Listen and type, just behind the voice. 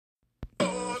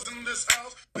this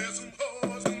house. There's some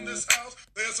whores in this house.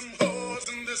 There's some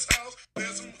whores in this house.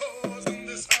 There's some whores in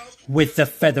this house. With the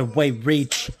featherweight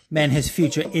reach, man, his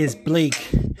future is bleak.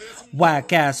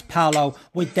 Whack ass Paulo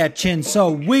with that chin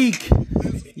so weak.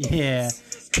 Yeah,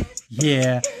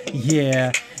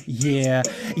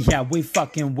 we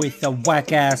fucking with the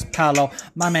whack ass Paulo.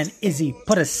 My man Izzy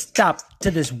put a stop to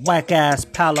this whack ass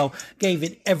Paulo. Gave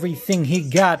it everything he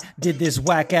got, did this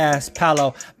whack ass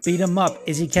Paulo. Beat him up,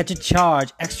 Izzy catch a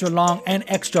charge, extra long and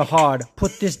extra hard.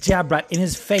 Put this jab right in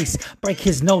his face, break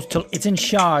his nose till it's in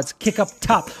shards. Kick up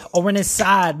top or in his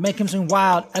side, make him swing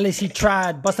wild, at least he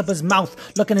tried. Bust up his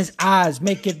mouth, look in his eyes,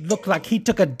 make it look like he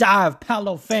took a dive.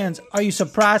 Paulo fans, are you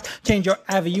surprised? Change your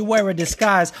avi, you wear a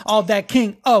disguise. All that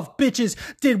king of bitches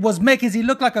did was make Izzy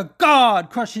look like a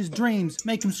god. Crush his dreams,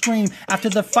 make him scream after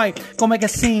the fight. Go make a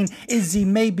scene. Izzy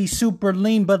may be super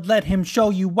lean, but let him show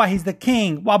you why he's the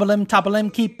king. Wobble him, topple him,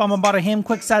 keep on about him.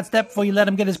 Quick sidestep before you let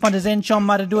him get his punches in. Show him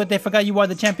how to do it. They forgot you are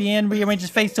the champion. Rearrange his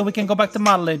face so we can go back to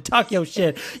modeling. Talk your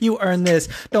shit. You earn this.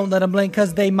 Don't let him blink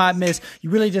cause they might miss. You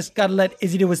really just gotta let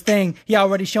Izzy do his thing. He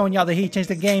already showing y'all that he changed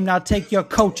the game. Now take your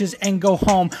coaches and go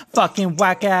home. Fucking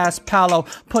whack ass Paulo.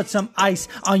 Put some ice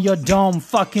on your dome.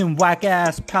 Fucking whack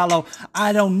ass Paulo.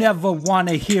 I don't never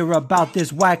wanna hear about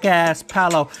this whack ass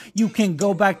Paulo. You can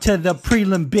go back to the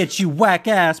prelim, bitch, you whack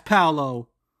ass Paulo.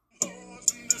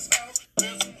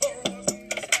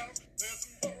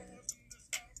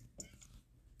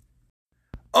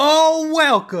 Oh,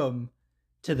 welcome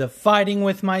to the Fighting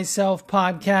With Myself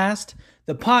podcast,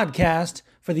 the podcast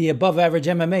for the above average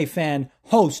MMA fan,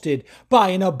 hosted by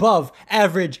an above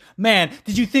average man.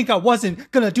 Did you think I wasn't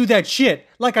gonna do that shit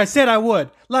like I said I would?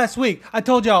 Last week, I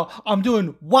told y'all I'm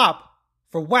doing WAP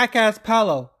for whack ass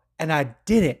Paulo, and I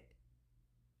did it.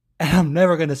 And I'm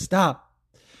never gonna stop.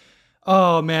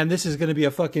 Oh man, this is gonna be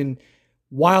a fucking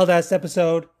wild ass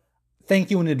episode.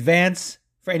 Thank you in advance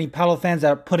for any Paulo fans that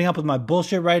are putting up with my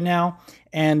bullshit right now.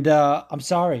 And I'm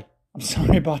sorry. I'm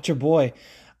sorry about your boy.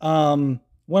 Went a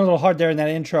little hard there in that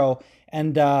intro.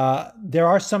 And there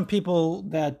are some people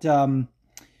that,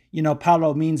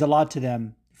 Paulo means a lot to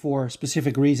them for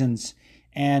specific reasons.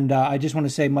 And I just want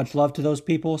to say much love to those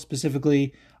people,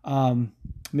 specifically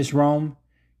Miss Rome.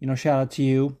 Shout out to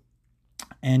you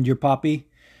and your poppy.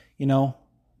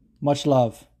 Much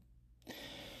love.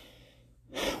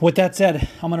 With that said,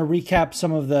 I'm going to recap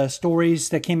some of the stories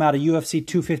that came out of UFC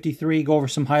 253, go over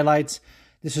some highlights.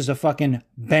 This is a fucking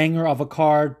banger of a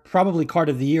card, probably card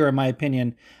of the year in my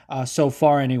opinion, so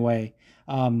far anyway.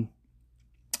 And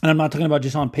I'm not talking about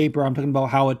just on paper, I'm talking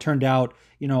about how it turned out,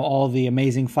 all the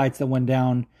amazing fights that went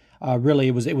down. Really,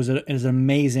 it was an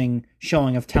amazing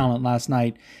showing of talent last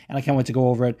night, and I can't wait to go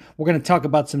over it. We're going to talk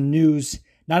about some news,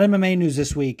 not MMA news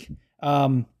this week,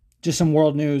 just some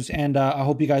world news, and I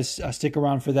hope you guys stick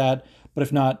around for that. But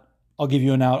if not, I'll give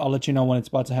you an out. I'll let you know when it's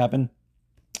about to happen.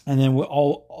 And then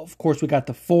of course, we got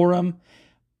the forum,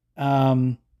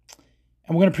 and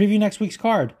we're going to preview next week's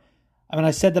card. I mean,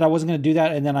 I said that I wasn't going to do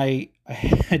that, and then I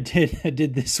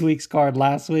did this week's card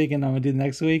last week, and I'm going to do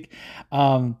next week.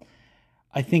 I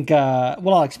think,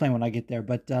 I'll explain when I get there.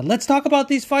 But let's talk about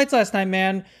these fights last night,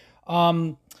 man.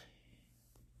 Juan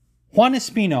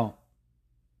Espino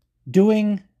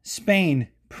doing Spain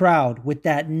proud with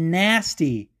that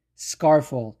nasty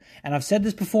scarfold. And I've said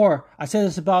this before. I said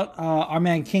this about our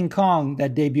man King Kong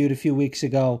that debuted a few weeks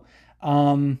ago.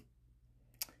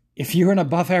 If you're an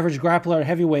above average grappler at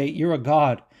heavyweight, you're a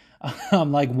god.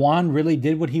 Juan really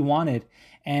did what he wanted.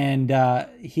 And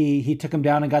he took him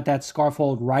down and got that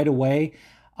scarfold right away.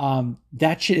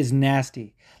 That shit is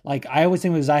nasty. I always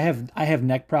think I have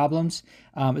neck problems,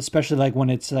 especially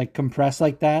when it's compressed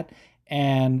like that.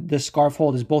 And the scarf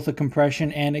hold is both a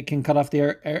compression and it can cut off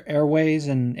the airways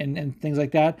and things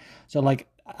like that. So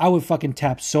I would fucking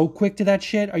tap so quick to that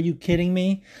shit. Are you kidding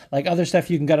me? Other stuff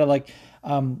you can gotta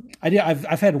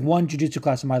I've had one jiu-jitsu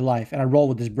class in my life and I roll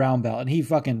with this brown belt and he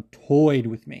fucking toyed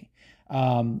with me.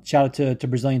 Shout out to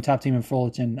Brazilian Top Team in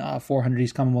Fullerton, 400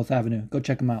 East Commonwealth Avenue. Go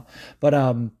check him out.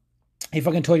 But he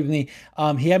fucking toyed with me.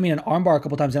 He had me in an armbar a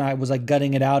couple times and I was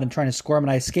gutting it out and trying to squirm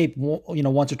and I escaped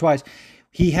once or twice.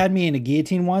 He had me in a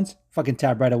guillotine once, fucking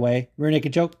tap right away. Rear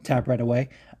naked choke, tap right away.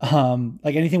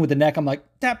 Anything with the neck, I'm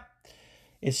tap.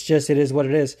 It is what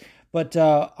it is. But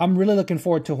I'm really looking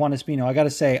forward to Juan Espino. I got to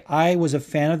say, I was a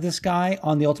fan of this guy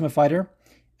on The Ultimate Fighter.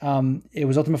 It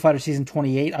was Ultimate Fighter Season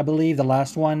 28, I believe, the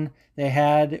last one they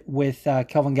had with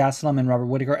Kelvin Gastelum and Robert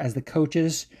Whittaker as the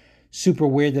coaches. Super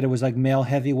weird that it was male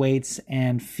heavyweights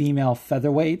and female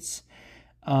featherweights.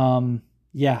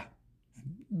 Yeah.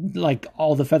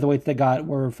 All the featherweights they got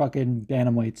were fucking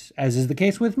bantamweights, as is the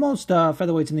case with most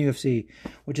featherweights in the UFC,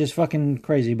 which is fucking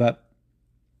crazy. But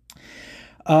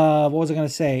What was I going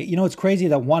to say? You know, it's crazy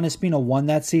that Juan Espino won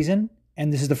that season,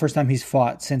 and this is the first time he's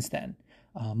fought since then.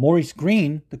 Maurice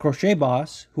Green, the crochet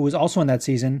boss, who was also in that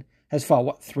season, has fought,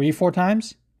 what, 3-4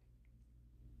 times?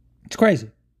 It's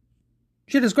crazy.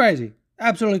 Shit is crazy.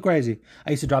 Absolutely crazy.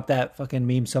 I used to drop that fucking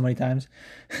meme so many times.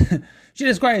 Shit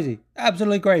is crazy.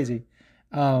 Absolutely crazy.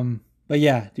 But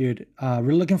yeah, dude,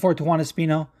 really looking forward to Juan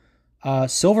Espino.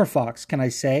 Silver Fox, can I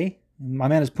say? My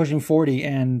man is pushing 40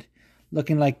 and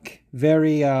looking like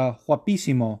very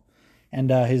guapísimo. And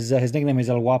his nickname is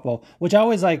El Guapo, which I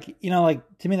always like, you know, like,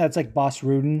 to me that's like Boss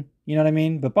Ruden, you know what I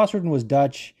mean? But Boss Ruden was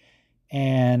Dutch,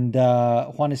 and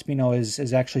Juan Espino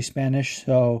is actually Spanish,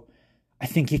 so I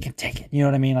think he can take it. You know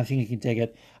what I mean? I think he can take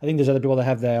it. I think there's other people that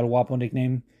have the El Guapo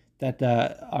nickname that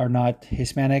are not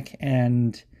Hispanic,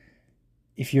 and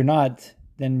if you're not,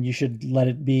 then you should let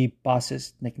it be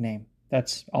Boss's nickname.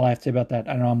 That's all I have to say about that.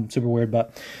 I don't know, I'm super weird,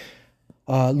 but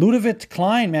Ludovic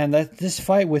Klein, man, this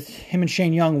fight with him and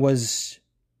Shane Young was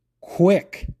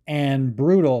quick and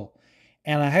brutal.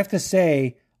 And I have to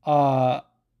say,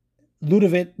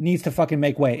 Ludovic needs to fucking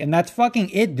make weight. And that's fucking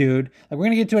it, dude. Like, we're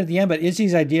going to get to it at the end, but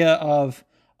Izzy's idea of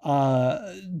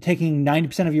taking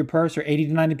 90% of your purse, or 80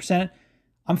 to 90%,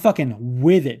 I'm fucking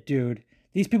with it, dude.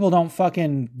 These people don't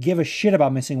fucking give a shit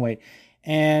about missing weight.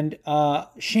 And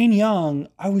Shane Young,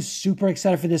 I was super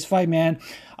excited for this fight, man.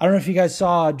 I don't know if you guys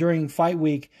saw during fight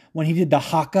week when he did the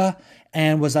haka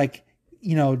and was like,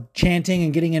 you know, chanting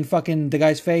and getting in fucking the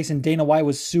guy's face, and Dana White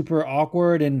was super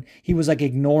awkward, and he was like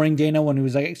ignoring Dana when he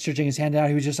was like stretching his hand out.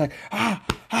 He was just like,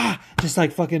 just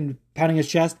like fucking pounding his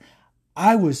chest.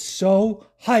 I was so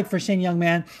hyped for Shane Young,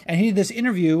 man. And he did this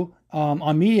interview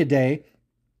on Media Day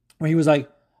where he was like,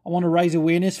 I want to raise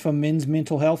awareness for men's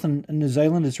mental health in New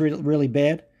Zealand. It's really, really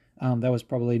bad. That was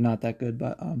probably not that good,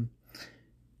 but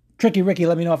Tricky Ricky,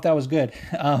 let me know if that was good.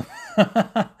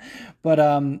 But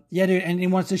yeah, dude, and he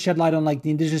wants to shed light on like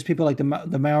the indigenous people, like the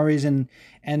Maoris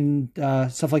and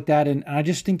stuff like that. And I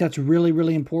just think that's really,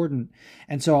 really important.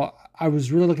 And so I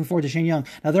was really looking forward to Shane Young.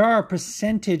 Now, there are a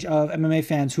percentage of MMA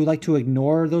fans who like to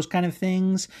ignore those kind of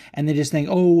things, and they just think,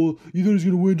 oh, you thought he's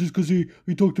going to win just because he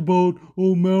talked about,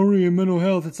 oh, Maori and mental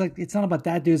health. It's like, it's not about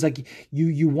that, dude. It's like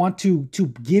you want to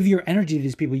give your energy to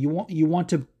these people. You want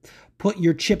to put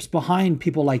your chips behind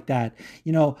people like that.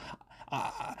 You know,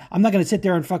 I'm not going to sit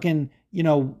there and fucking, you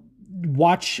know,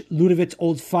 watch Ludovic's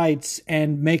old fights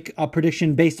and make a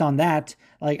prediction based on that.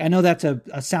 Like, I know that's a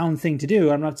sound thing to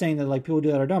do. I'm not saying that like people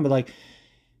do that are dumb, but like,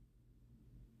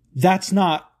 that's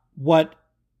not what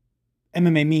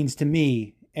MMA means to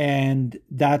me. And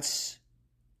that's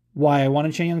why I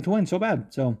wanted Shane Young to win so bad.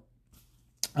 So,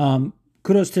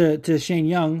 kudos to Shane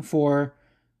Young for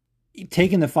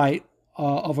taking the fight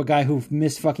of a guy who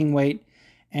missed fucking weight,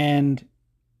 and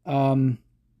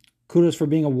kudos for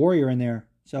being a warrior in there.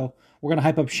 So we're going to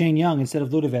hype up Shane Young instead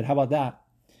of Ludovic. How about that?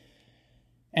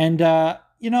 And,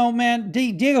 you know, man,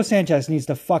 Diego Sanchez needs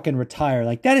to fucking retire.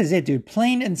 Like, that is it, dude.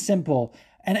 Plain and simple.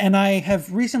 And I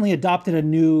have recently adopted a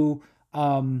new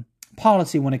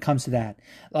policy when it comes to that.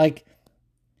 Like,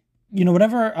 you know,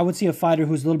 whenever I would see a fighter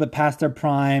who's a little bit past their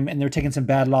prime and they're taking some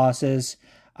bad losses,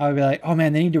 I would be like, oh,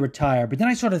 man, they need to retire. But then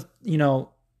I sort of, you know,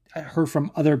 I heard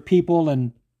from other people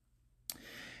and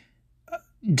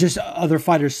just other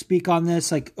fighters speak on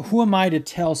this. Like, who am I to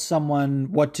tell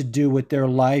someone what to do with their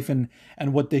life and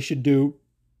what they should do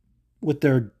with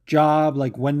their job,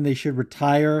 like when they should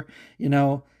retire, you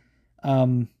know? I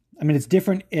mean, it's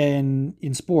different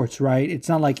in sports, right? It's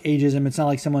not like ageism. It's not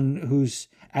like someone who's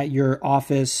at your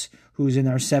office who's in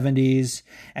their 70s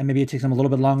and maybe it takes them a little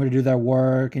bit longer to do their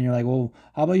work. And you're like, well,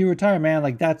 how about you retire, man?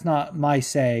 Like, that's not my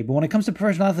say. But when it comes to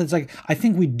professional athletes, like, I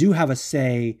think we do have a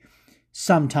say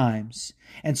sometimes.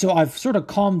 And so I've sort of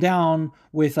calmed down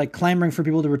with like clamoring for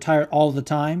people to retire all the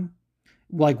time,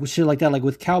 like shit like that, like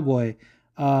with Cowboy.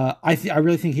 I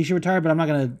really think he should retire, but I'm not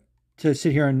going to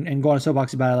sit here and go on a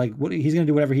soapbox about it. Like, he's going to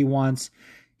do whatever he wants.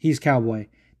 He's Cowboy.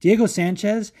 Diego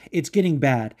Sanchez, it's getting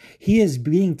bad. He is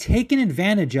being taken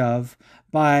advantage of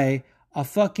by a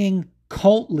fucking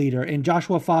cult leader in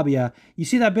Joshua Fabia. You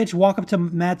see that bitch walk up to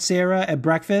Matt Serra at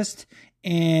breakfast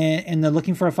and they're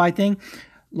looking for a fight thing?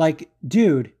 Like,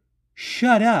 dude,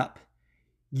 shut up.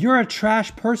 You're a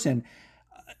trash person.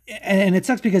 And it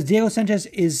sucks because Diego Sanchez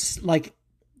is like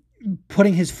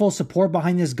putting his full support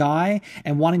behind this guy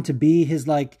and wanting to be his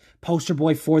like poster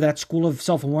boy for that school of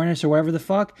self-awareness or whatever the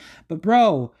fuck. But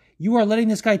bro, you are letting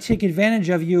this guy take advantage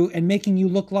of you and making you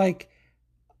look like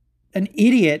an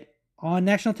idiot on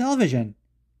national television.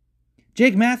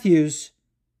 Jake Matthews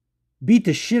beat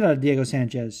the shit out of Diego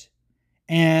Sanchez.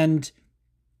 And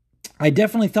I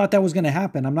definitely thought that was going to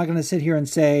happen. I'm not going to sit here and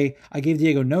say I gave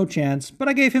Diego no chance, but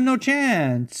I gave him no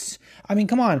chance. I mean,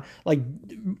 come on. Like,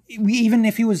 even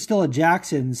if he was still at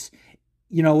Jackson's,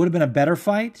 it would have been a better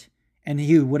fight, and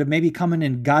he would have maybe come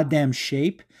in goddamn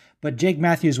shape. But Jake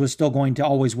Matthews was still going to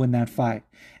always win that fight.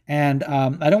 And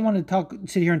I don't want to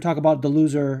sit here and talk about the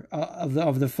loser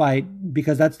of the fight,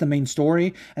 because that's the main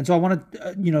story. And so I want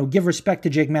to give respect to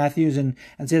Jake Matthews and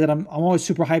say that I'm always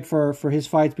super hyped for his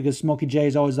fights, because Smokey J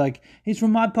is always like, he's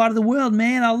from my part of the world,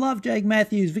 man. I love Jake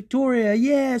Matthews. Victoria,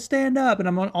 yeah, stand up. And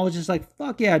I'm always just like,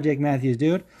 fuck yeah, Jake Matthews,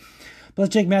 dude. Plus,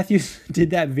 Jake Matthews did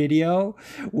that video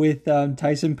with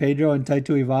Tyson Pedro and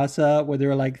Taito Ivasa where they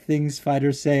were like, things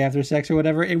fighters say after sex or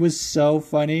whatever. It was so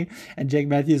funny. And Jake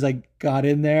Matthews like got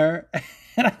in there.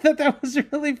 And I thought that was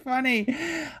really funny.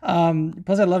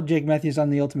 Plus, I love Jake Matthews on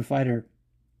The Ultimate Fighter.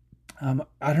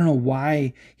 I don't know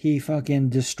why he fucking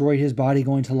destroyed his body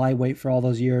going to lightweight for all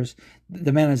those years.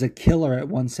 The man is a killer at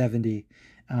 170.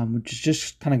 Which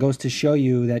just kind of goes to show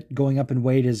you that going up in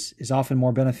weight is often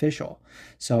more beneficial.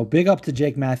 So big up to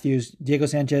Jake Matthews. Diego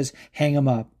Sanchez, hang him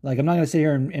up. Like, I'm not going to sit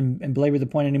here and belabor the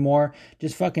point anymore.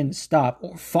 Just fucking stop.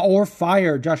 Or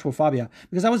fire Joshua Fabia.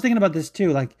 Because I was thinking about this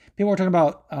too. Like, people were talking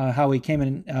about how he came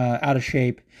in out of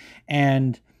shape.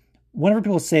 And whenever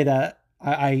people say that,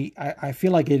 I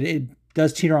feel like it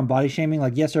does teeter on body shaming.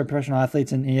 Like, yes, they're professional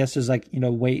athletes, and yes, there's like,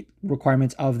 weight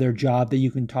requirements of their job that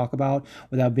you can talk about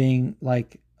without being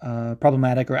like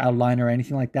problematic or out of line or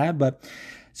anything like that. But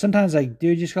sometimes, like,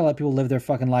 dude, you just gotta let people live their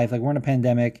fucking life. Like, we're in a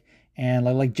pandemic, and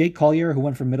like Jake Collier, who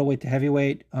went from middleweight to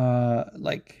heavyweight,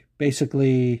 like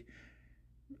basically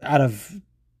out of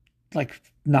like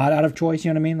not out of choice,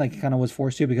 you know what I mean? Like, he kind of was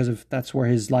forced to, because of that's where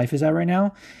his life is at right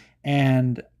now.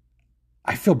 And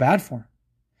I feel bad for him.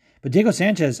 But Diego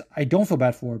Sanchez, I don't feel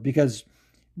bad for, because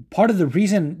part of the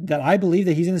reason that I believe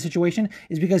that he's in this situation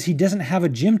is because he doesn't have a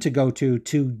gym to go to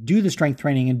do the strength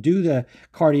training and do the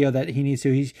cardio that he needs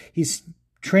to. He's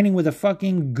training with a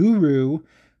fucking guru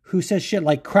who says shit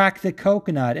like crack the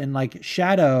coconut and like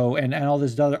shadow and all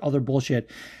this other bullshit.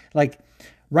 Like,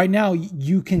 right now,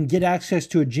 you can get access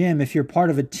to a gym if you're part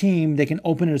of a team. They can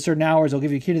open it at certain hours. They'll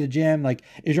give you a key to the gym. Like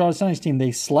Israel Adesani's team,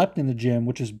 they slept in the gym,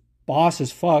 which is boss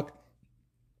as fuck,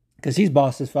 because he's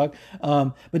boss as fuck.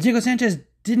 But Diego Sanchez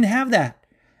didn't have that.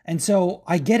 And so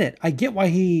I get it. I get why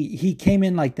he came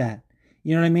in like that.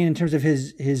 You know what I mean? In terms of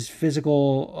his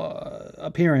physical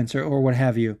appearance or what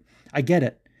have you. I get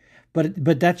it.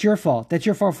 But that's your fault. That's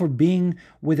your fault for being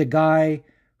with a guy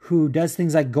who does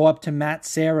things like go up to Matt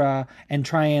Serra and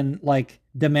try and like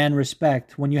demand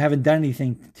respect when you haven't done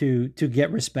anything to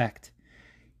get respect.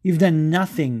 You've done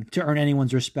nothing to earn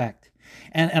anyone's respect.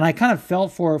 And I kind of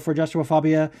felt for Joshua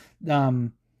Fabia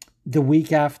the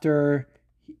week after,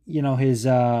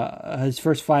 his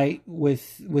first fight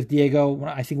with Diego.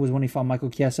 I think it was when he fought Michael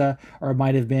Chiesa, or it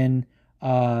might have been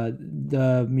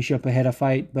the Michel Pereira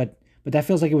fight, but that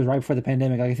feels like it was right before the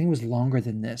pandemic. Like, I think it was longer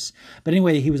than this. But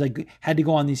anyway, he was like had to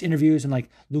go on these interviews, and like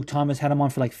Luke Thomas had him on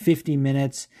for like 50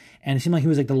 minutes, and it seemed like he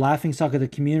was like the laughingstock of the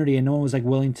community, and no one was like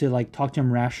willing to like talk to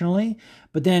him rationally.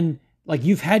 But then, like,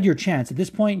 you've had your chance. At this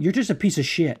point, you're just a piece of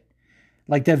shit.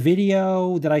 Like, that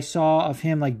video that I saw of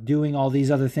him like doing all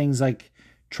these other things, like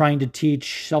trying to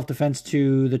teach self-defense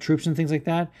to the troops and things like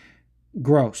that,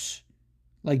 gross.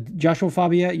 Like, Joshua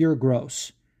Fabia, you're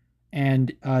gross.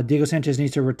 And Diego Sanchez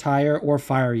needs to retire or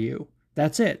fire you.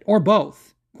 That's it. Or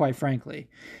both, quite frankly.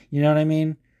 You know what I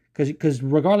mean? Because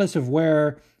regardless of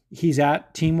where he's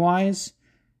at team-wise,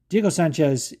 Diego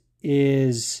Sanchez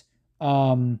is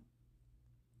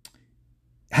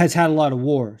has had a lot of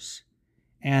wars.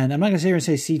 And I'm not going to sit here and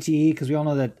say CTE, because we all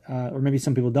know that, or maybe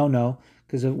some people don't know,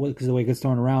 because of the way it gets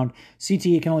thrown around.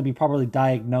 CTE can only be properly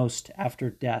diagnosed after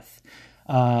death.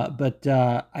 But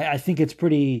I think it's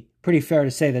pretty fair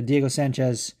to say that Diego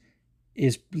Sanchez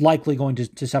is likely going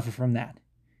to suffer from that.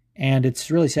 And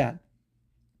it's really sad.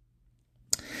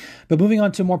 But moving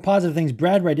on to more positive things,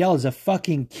 Brad Riddell is a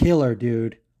fucking killer,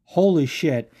 dude. Holy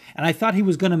shit. And I thought he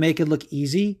was going to make it look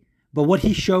easy, but what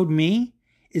he showed me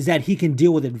is that he can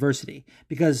deal with adversity.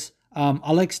 Because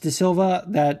Alex De Silva,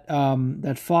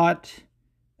 that fought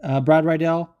Brad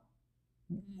Riddell,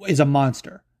 is a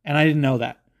monster. And I didn't know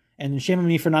that. And shame on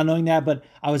me for not knowing that, but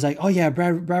I was like, oh yeah,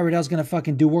 Brad Riddell's going to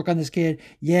fucking do work on this kid.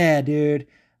 Yeah, dude.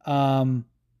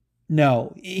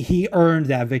 No, he earned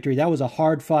that victory. That was a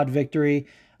hard-fought victory.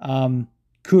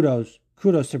 Kudos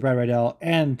to Brad Riddell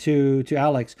and to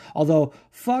Alex. Although,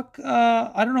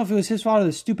 I don't know if it was his fault or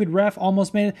the stupid ref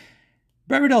almost made it.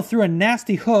 Brad Riddell threw a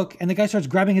nasty hook, and the guy starts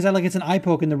grabbing his eye like it's an eye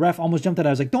poke, and the ref almost jumped at it.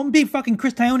 I was like, don't be fucking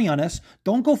Chris Taioni on us.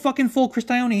 Don't go fucking full Chris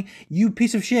Taioni, you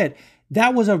piece of shit.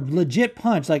 That was a legit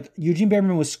punch. Like Eugene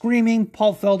Bareman was screaming,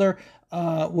 Paul Felder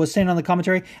was saying on the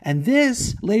commentary. And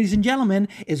this, ladies and gentlemen,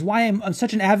 is why I'm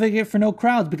such an advocate for no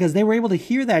crowds, because they were able to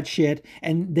hear that shit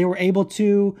and they were able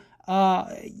to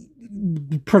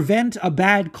prevent a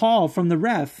bad call from the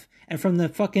ref and from the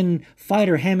fucking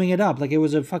fighter hamming it up like it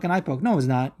was a fucking eye poke. No, it's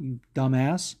not, you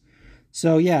dumbass.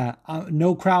 So yeah,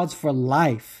 no crowds for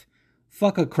life.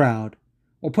 Fuck a crowd.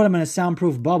 Or put them in a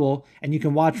soundproof bubble and you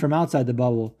can watch from outside the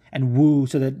bubble and woo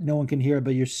so that no one can hear it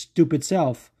but your stupid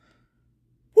self.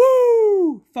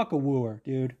 Woo! Fuck a wooer,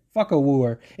 dude. Fuck a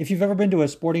wooer. If you've ever been to a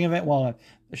sporting event, well,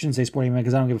 I shouldn't say sporting event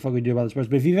because I don't give a fuck what you do about the sports,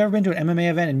 but if you've ever been to an MMA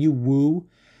event and you woo,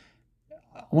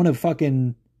 I want to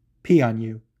fucking pee on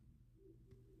you.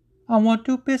 I want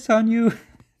to piss on you.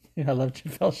 I love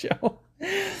Chappelle Show.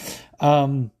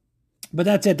 But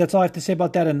that's it. That's all I have to say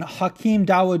about that. And Hakeem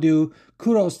Dawodu,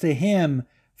 kudos to him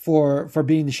for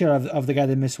beating the shit out of the guy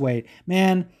that missed weight.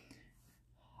 Man,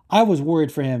 I was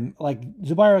worried for him. Like,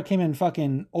 Zubaira came in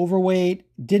fucking overweight,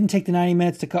 didn't take the 90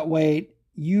 minutes to cut weight.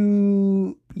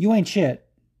 You ain't shit,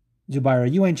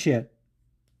 Zubaira. You ain't shit.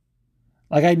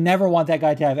 Like, I never want that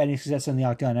guy to have any success in the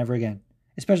octagon ever again.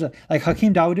 Especially, like,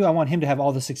 Hakeem Dawodu, I want him to have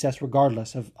all the success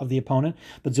regardless of the opponent.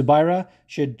 But Zubaira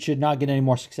should not get any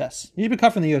more success. He's been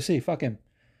cut from the UFC. Fuck him.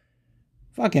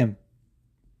 Fuck him.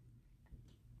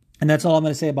 And that's all I'm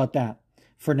going to say about that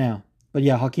for now. But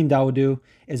yeah, Hakeem Dawodu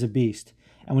is a beast.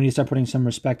 And we need to start putting some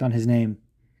respect on his name.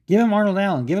 Give him Arnold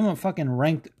Allen. Give him a fucking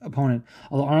ranked opponent.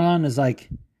 Although Arnold Allen is like...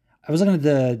 I was looking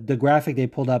at the graphic they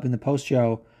pulled up in the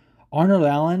post-show. Arnold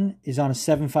Allen is on a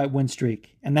 7-fight win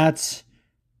streak. And that's...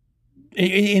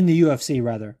 in the UFC,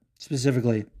 rather,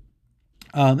 specifically.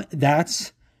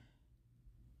 That's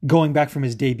going back from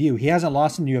his debut. He hasn't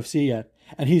lost in the UFC yet.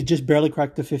 And he's just barely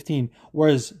cracked the 15.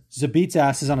 Whereas Zabit's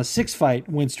ass is on a 6-fight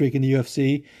win streak in the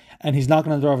UFC. And he's not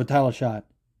going to throw a title shot.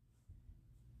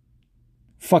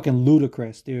 Fucking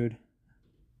ludicrous, dude.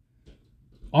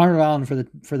 Arnold Allen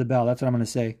for the bell. That's what I'm going to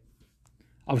say.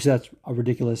 Obviously, that's a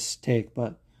ridiculous take.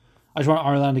 But I just want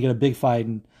Arnold Allen to get a big fight.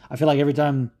 And I feel like every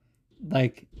time,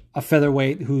 like, a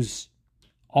featherweight who's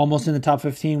almost in the top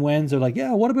 15 wins, they're like,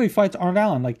 yeah, what about he fights Arnold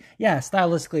Allen? Like, yeah,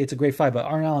 stylistically, it's a great fight, but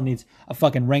Arnold Allen needs a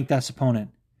fucking ranked-ass opponent.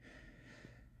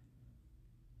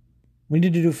 We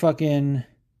need to do fucking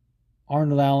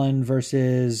Arnold Allen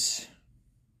versus...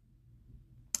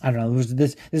 I don't know.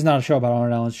 This is not a show about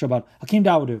Arnold Allen. It's a show about Hakeem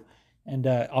Dawodu and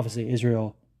obviously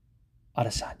Israel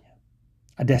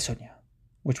Adesanya,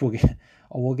 which we'll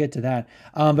get to that.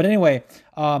 But anyway,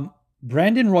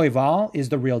 Brandon Royval is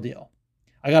the real deal.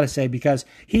 I gotta say, because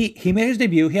he made his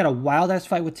debut. He had a wild ass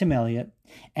fight with Tim Elliott,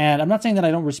 and I'm not saying that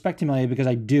I don't respect Tim Elliott, because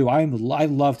I do. I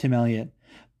love Tim Elliott,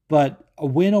 but a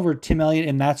win over Tim Elliott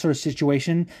in that sort of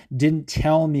situation didn't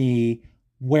tell me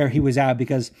where he was at,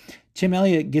 because Tim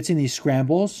Elliott gets in these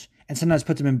scrambles and sometimes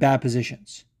puts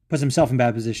himself in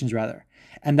bad positions rather.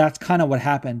 And that's kind of what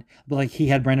happened. But like, he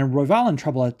had Brandon Royval in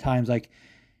trouble at times. Like,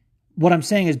 what I'm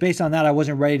saying is, based on that, I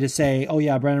wasn't ready to say, oh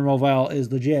yeah, Brandon Royval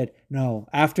is legit. No,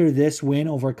 after this win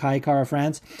over Kai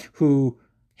Kara-France, who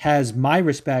has my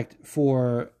respect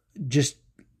for just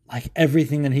like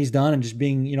everything that he's done and just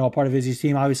being, you know, a part of Izzy's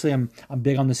team. Obviously, I'm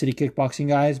big on the City Kickboxing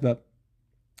guys, but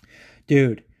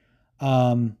dude,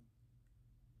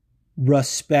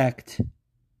 respect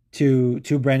to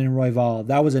Brandon Royval.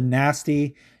 That was a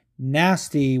nasty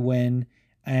win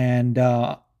and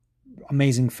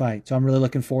amazing fight. So I'm really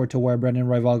looking forward to where Brandon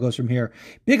Royval goes from here.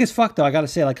 Big as fuck though, I gotta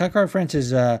say, like, Kai Kara-France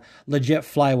is legit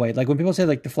flyweight. Like, when people say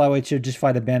like the flyweight should just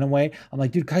fight a bantamweight, I'm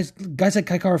like, dude, guys like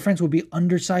Kai Kara-France would be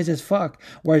undersized as fuck.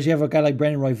 Whereas you have a guy like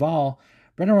Brandon Royval.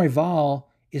 Brandon Royval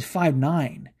is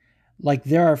 5'9". Like,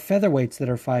 there are featherweights that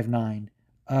are 5'9".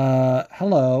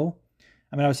 Hello.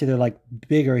 I mean, obviously they're like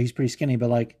bigger. He's pretty skinny, but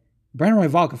like, Brandon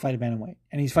Royval could fight a bantamweight,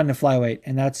 and he's fighting a flyweight,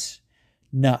 and that's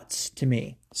nuts to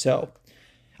me. So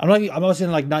I'm also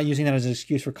like not using that as an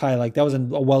excuse for Kai. Like, that was a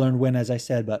well-earned win, as I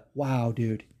said, but wow,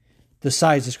 dude, the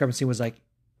size discrepancy was like,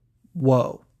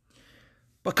 whoa.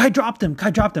 But Kai dropped him.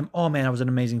 Oh man, that was an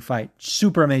amazing fight.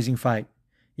 Super amazing fight.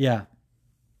 Yeah.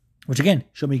 Which again,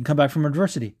 showed me he can come back from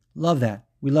adversity. Love that.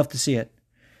 We love to see it.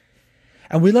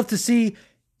 And we love to see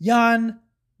Jan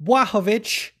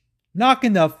Blachowicz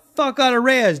knocking the fuck out of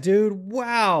Reyes, dude.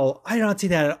 Wow. I did not see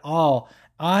that at all.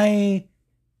 I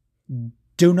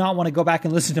do not want to go back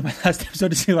and listen to my last episode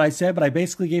to see what I said, but I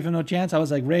basically gave him no chance. I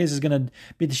was like, Reyes is going to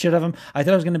beat the shit out of him. I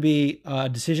thought it was going to be a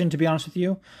decision, to be honest with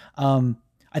you.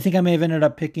 I think I may have ended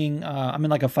up picking, I'm in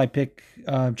like a fight pick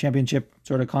championship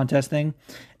sort of contest thing.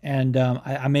 And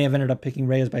I may have ended up picking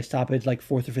Reyes by stoppage, like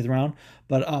 4th or 5th round.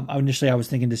 But initially I was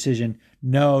thinking decision.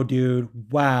 No, dude.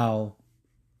 Wow.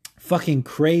 Fucking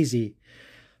crazy.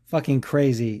 fucking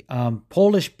crazy.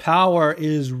 Polish power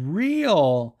is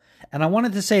real. And I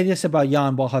wanted to say this about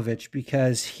Jan Blachowicz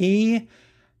because he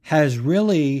has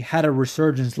really had a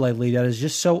resurgence lately that is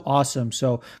just so awesome.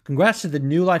 So congrats to the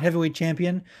new light heavyweight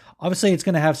champion. Obviously, it's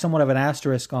going to have somewhat of an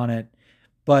asterisk on it,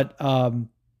 but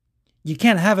you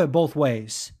can't have it both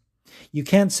ways. You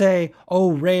can't say,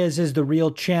 oh, Reyes is the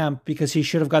real champ because he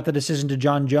should have got the decision to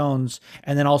John Jones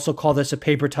and then also call this a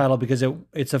paper title because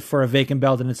it's for a vacant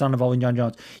belt and it's not involving John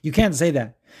Jones. You can't say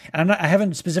that. And I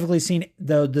haven't specifically seen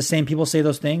the same people say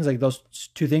those things, like those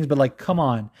two things, but like, come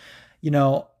on,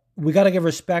 we got to give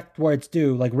respect where it's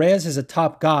due. Like Reyes is a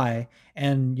top guy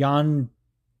and Jan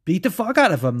beat the fuck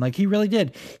out of him. Like he really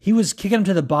did. He was kicking him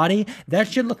to the body. That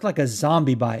shit looked like a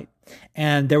zombie bite.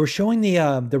 And they were showing the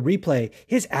replay.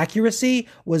 His accuracy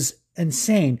was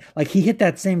insane. Like he hit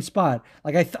that same spot.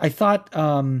 Like I thought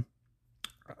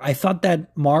that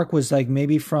mark was like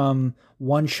maybe from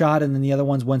one shot and then the other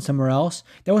ones went somewhere else.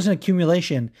 There was an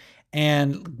accumulation.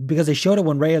 And because they showed it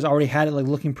when Reyes already had it like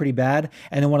looking pretty bad.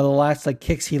 And then one of the last like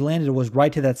kicks he landed was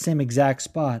right to that same exact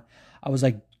spot. I was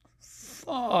like,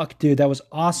 fuck, dude, that was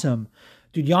awesome.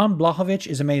 Dude, Jan Blachowicz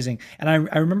is amazing. And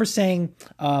I remember saying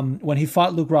when he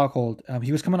fought Luke Rockhold,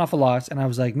 he was coming off a loss. And I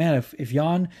was like, man, if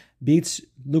Jan beats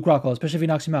Luke Rockhold, especially if he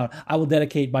knocks him out, I will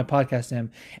dedicate my podcast to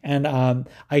him. And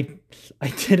I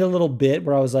did a little bit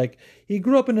where I was like, he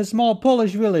grew up in a small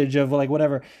Polish village of like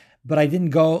whatever. But I didn't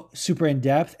go super in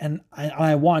depth. And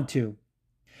I want to.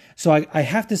 So I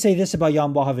have to say this about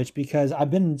Jan Blachowicz because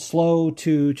I've been slow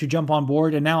to jump on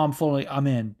board. And now I'm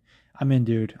in. I'm in,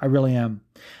 dude. I really am.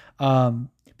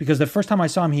 Because the first time I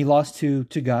saw him, he lost to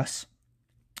Gus,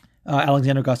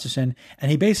 Alexander Gustafsson,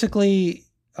 and he basically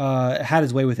had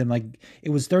his way with him. Like it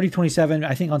was 30-27.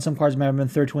 I think on some cards it might have been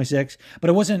 30-26,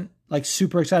 but it wasn't like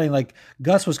super exciting. Like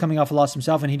Gus was coming off a loss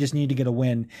himself, and he just needed to get a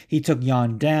win. He took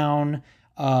Jan down.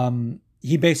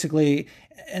 He basically,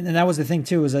 and that was the thing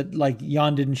too, is that like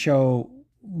Jan didn't show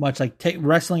much like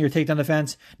wrestling or takedown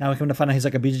defense. Now we come to find out he's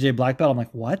like a BJJ black belt. I'm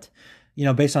like, what?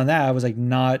 Based on that, I was like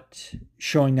not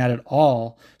showing that at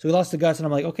all. So he lost to Gus, and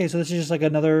I'm like, okay, so this is just like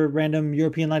another random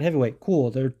European light heavyweight.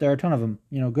 Cool. There are a ton of them.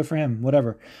 Good for him.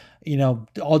 Whatever.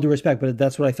 All due respect, but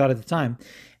that's what I thought at the time.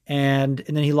 And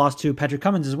then he lost to Patrick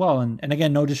Cummins as well. And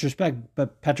again, no disrespect,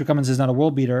 but Patrick Cummins is not a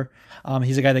world beater.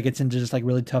 He's a guy that gets into just like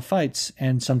really tough fights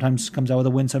and sometimes comes out with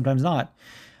a win, sometimes not.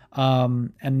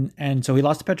 And so he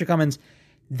lost to Patrick Cummins.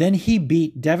 Then he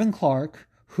beat Devin Clark,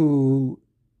 who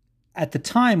at the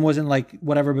time wasn't like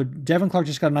whatever, but Devin Clark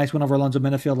just got a nice win over Alonzo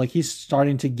Menifield. Like he's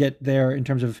starting to get there in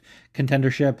terms of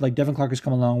contendership. Like Devin Clark has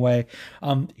come a long way.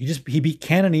 He beat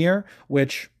Cannonier,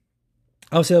 which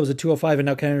I would say that was a 205, and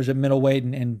now Cannonier's at middleweight,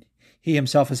 and he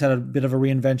himself has had a bit of a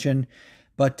reinvention.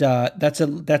 But that's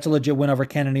a legit win over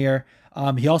Cannonier.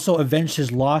 He also avenged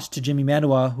his loss to Jimmy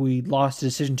Manuwa, who he lost a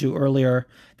decision to earlier.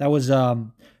 That was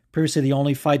previously the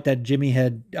only fight that Jimmy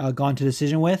had gone to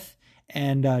decision with.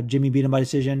 And Jimmy beat him by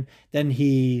decision. Then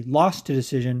he lost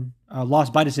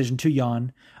by decision to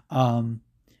Jan. And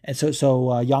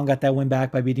so Jan got that win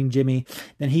back by beating Jimmy.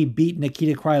 Then he beat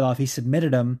Nikita Krylov. He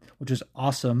submitted him, which was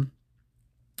awesome.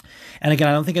 And again,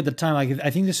 I don't think at the time, I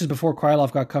think this is before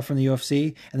Krylov got cut from the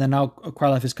UFC. And then now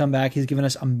Krylov has come back. He's given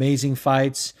us amazing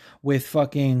fights with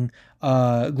fucking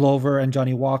Glover and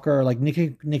Johnny Walker. Like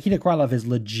Nikita Krylov is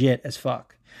legit as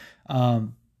fuck.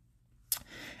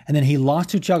 And then he lost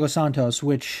to Thiago Santos,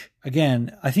 which,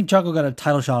 again, I think Thiago got a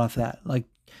title shot off that. Like,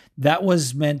 that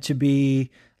was meant to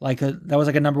be that was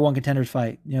like a number one contenders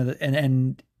fight,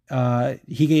 and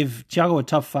he gave Thiago a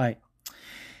tough fight.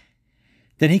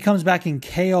 Then he comes back and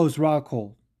KOs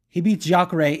Rockhold. He beats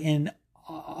Jacare in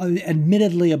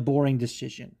admittedly a boring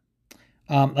decision.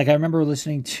 I remember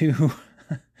listening to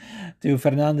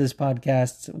Fernanda's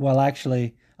podcast. Well,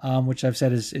 actually, which I've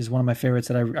said is one of my favorites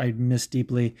that I miss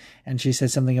deeply. And she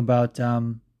said something about,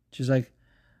 she's like,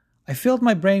 I filled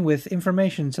my brain with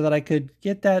information so that I could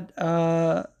get that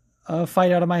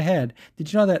fight out of my head.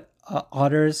 Did you know that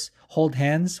otters hold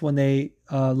hands when they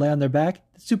lay on their back?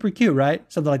 It's super cute, right?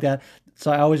 Something like that.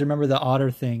 So I always remember the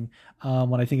otter thing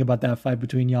when I think about that fight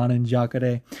between Jan and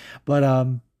Jacare.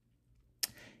 But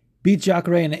beats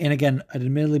Jacare and again, an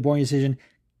admittedly boring decision.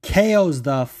 KOs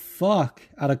the fuck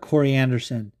out of Corey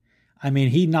Anderson. I mean,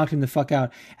 he knocked him the fuck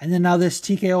out. And then now this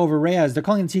TKO over Reyes. They're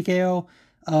calling it TKO.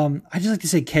 I just like to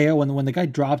say KO when the guy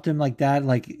dropped him like that.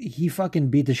 Like, he fucking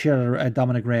beat the shit out of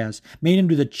Dominic Reyes. Made him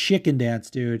do the chicken dance,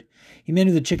 dude. He made him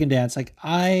do the chicken dance.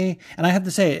 I have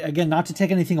to say, again, not to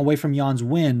take anything away from Jan's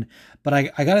win, but I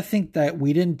got to think that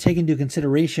we didn't take into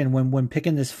consideration when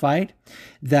picking this fight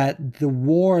that the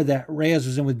war that Reyes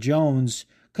was in with Jones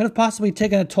could have possibly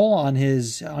taken a toll on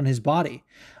his body.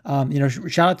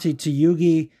 Shout out to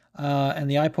Yugi and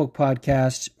the iPoke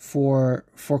podcast for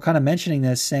kind of mentioning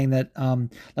this, saying that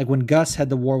like when Gus had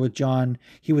the war with Jon,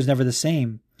 he was never the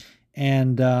same.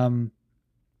 And I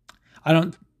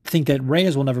don't think that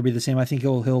Reyes will never be the same. I think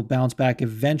he'll bounce back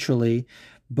eventually,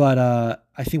 but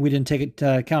I think we didn't take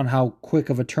into account how quick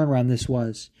of a turnaround this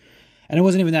was. And it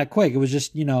wasn't even that quick. It was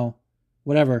just,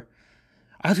 whatever.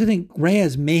 I also think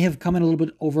Reyes may have come in a little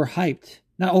bit overhyped.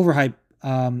 Not overhyped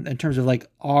in terms of like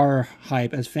our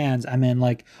hype as fans. I mean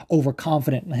like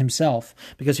overconfident in himself,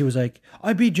 because he was like,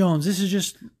 I beat Jones. This is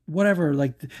just whatever.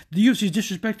 Like the UFC is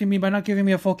disrespecting me by not giving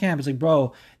me a full camp. It's like,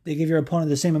 bro, they give your opponent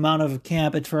the same amount of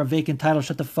camp. It's for a vacant title.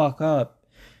 Shut the fuck up,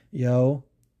 yo.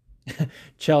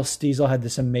 Chelsea Diesel had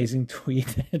this amazing tweet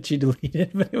that she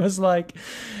deleted, but it was like,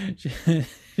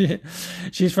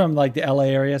 she's from like the LA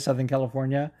area, Southern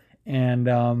California. And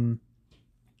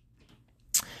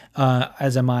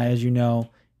as am I, as you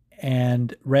know.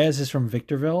 And Reyes is from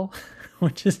Victorville,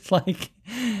 which is like,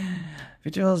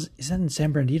 Victorville is that in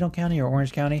San Bernardino County or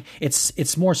Orange County?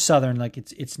 It's more southern, like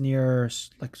it's near,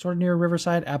 like sort of near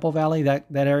Riverside, Apple Valley, that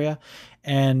area.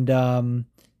 And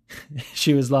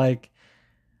she was like,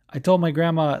 I told my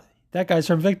grandma, that guy's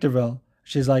from Victorville.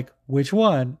 She's like, which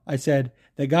one? I said,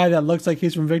 the guy that looks like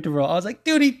he's from Victorville. I was like,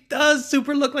 dude, he does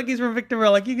super look like he's from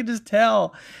Victorville. Like, you can just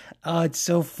tell. It's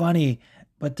so funny.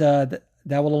 But that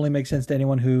will only make sense to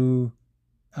anyone who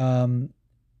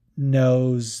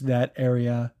knows that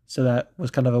area. So that was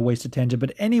kind of a wasted tangent.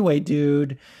 But anyway,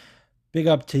 dude, big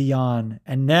up to Jan.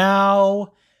 And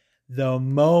now, the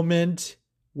moment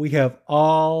we have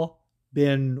all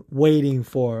been waiting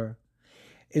for.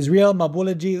 Israel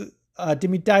Mabulaji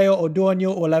Timitayo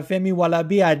Odonyo Olafemi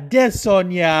Walabia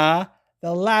Desonia,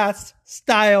 the last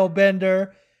style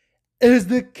bender, is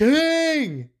the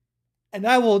king. And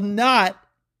I will not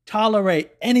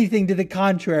tolerate anything to the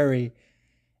contrary.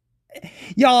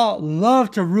 Y'all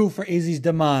love to root for Izzy's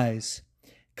demise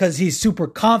because he's super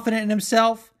confident in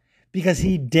himself, because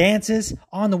he dances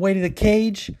on the way to the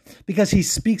cage, because he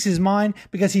speaks his mind,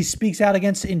 because he speaks out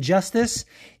against injustice.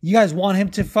 You guys want him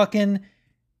to fucking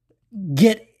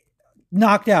get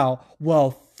knocked out.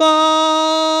 Well, fuck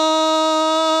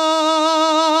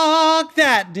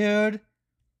that, dude.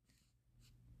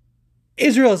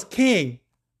 Israel's king.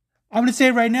 I'm going to say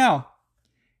it right now.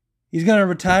 He's going to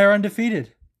retire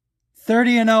undefeated.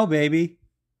 30-0, baby.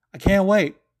 I can't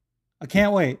wait.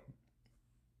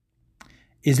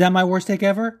 Is that my worst take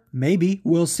ever? Maybe.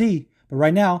 We'll see. But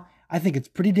right now, I think it's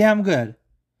pretty damn good.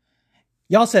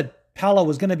 Y'all said Paulo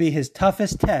was going to be his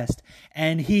toughest test,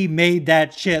 and he made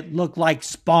that shit look like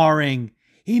sparring.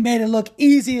 He made it look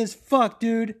easy as fuck,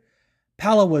 dude.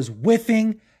 Paulo was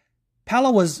whiffing.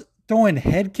 Paulo was throwing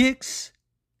head kicks.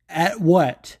 At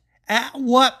what? At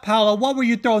what, Paulo? What were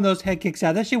you throwing those head kicks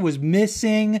at? That shit was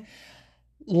missing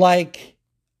like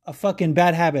a fucking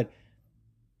bad habit.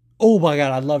 Oh my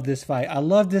God, I love this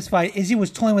fight. Izzy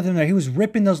was toying with him there. He was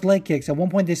ripping those leg kicks. At one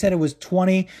point, they said it was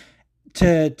 20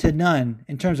 to none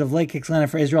in terms of leg kicks landed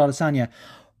for Israel Adesanya.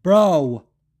 Bro,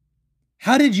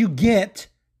 how did you get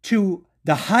to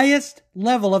the highest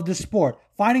level of the sport,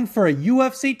 fighting for a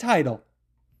UFC title,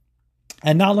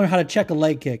 and not learn how to check a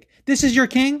leg kick? This is your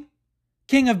king?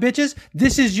 King of bitches?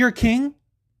 This is your king?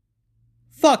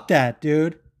 Fuck that,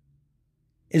 dude.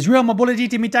 Israel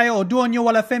Mabulajiti Mitayo Oduonyo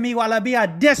Walafemi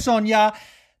Walabia Desonya,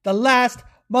 the last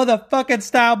motherfucking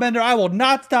style bender. I will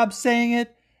not stop saying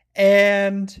it.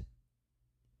 And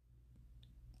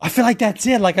I feel like that's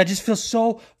it. Like, I just feel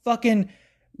so fucking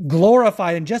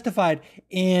glorified and justified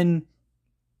in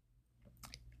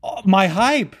my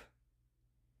hype.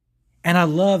 And I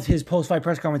loved his post-fight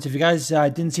press conference. If you guys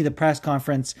didn't see the press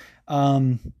conference,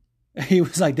 he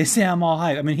was like, they say I'm all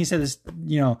hype. I mean, he said this,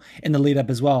 in the lead up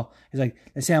as well. He's like,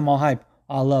 they say I'm all hype.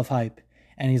 I love hype.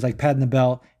 And he's like patting the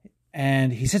belt.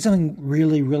 And he said something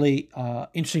really, really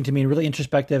interesting to me and really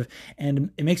introspective.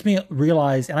 And it makes me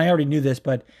realize, and I already knew this,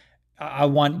 but I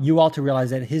want you all to realize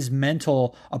that his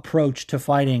mental approach to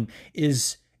fighting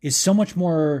is so much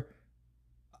more,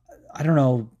 I don't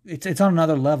know, it's on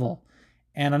another level.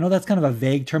 And I know that's kind of a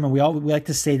vague term, and we like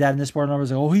to say that in this sport. And I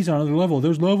was like, oh, he's on another level.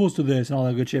 There's levels to this and all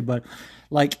that good shit. But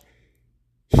like,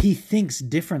 he thinks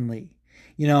differently.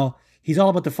 He's all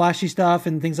about the flashy stuff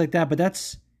and things like that. But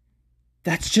that's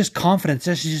just confidence.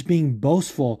 That's just being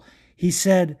boastful. He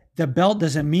said, the belt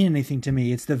doesn't mean anything to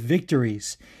me. It's the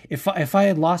victories. If I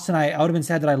had lost tonight, I would have been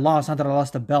sad that I lost, not that I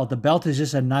lost the belt. The belt is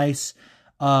just a nice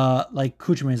like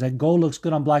accoutrement. It's like, gold looks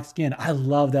good on black skin. I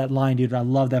love that line, dude. I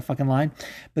love that fucking line.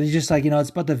 But he's just like, it's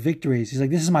about the victories. He's like,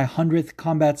 this is my 100th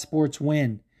combat sports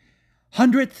win.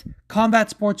 100th combat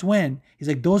sports win. He's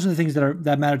like, those are the things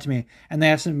that matter to me. And they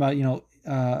asked him about,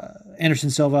 Anderson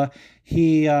Silva.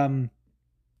 He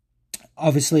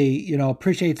obviously,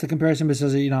 appreciates the comparison, but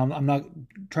says, I'm not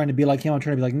trying to be like him. I'm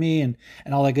trying to be like me and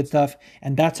all that good stuff.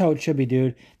 And that's how it should be,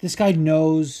 dude. This guy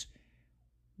knows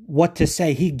what to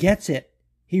say. He gets it.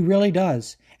 He really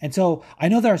does. And so I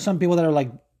know there are some people that are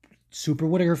like super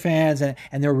Whittaker fans and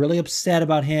they're really upset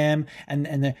about him.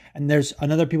 And there's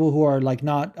another people who are like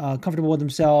not comfortable with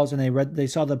themselves, and they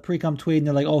saw the pre-com tweet and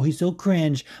they're like, oh, he's so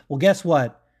cringe. Well, guess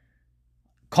what?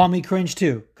 Call me cringe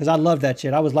too, because I love that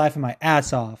shit. I was laughing my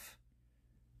ass off.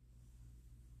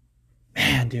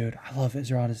 Man, dude, I love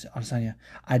Israel Adesanya.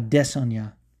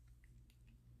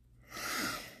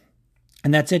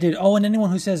 And that's it, dude. Oh, and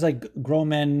anyone who says like grown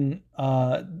men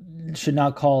should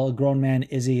not call a grown man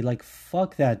Izzy, like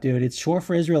fuck that, dude. It's short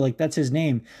for Israel. Like that's his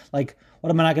name. Like,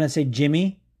 what am I not gonna say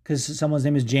Jimmy because someone's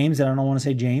name is James and I don't want to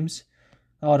say James?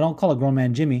 Oh, don't call a grown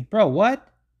man Jimmy, bro. What?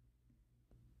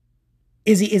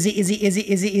 Izzy.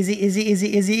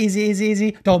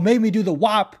 Don't make me do the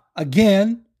WAP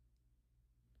again.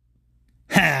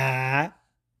 Ha!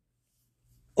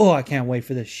 Oh, I can't wait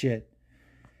for this shit.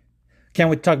 Can't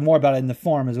wait to talk more about it in the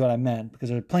forum is what I meant, because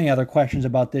there's plenty of other questions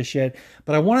about this shit.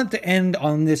 But I wanted to end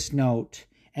on this note.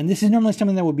 And this is normally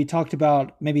something that would be talked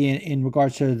about maybe in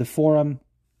regards to the forum.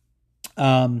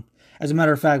 As a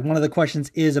matter of fact, one of the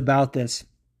questions is about this.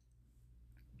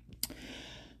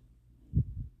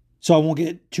 So I won't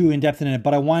get too in-depth in it,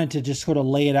 but I wanted to just sort of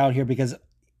lay it out here because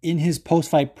in his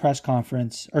post-fight press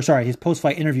conference, his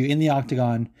post-fight interview in the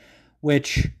Octagon,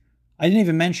 which I didn't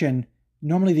even mention.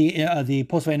 Normally, the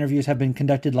post-fight interviews have been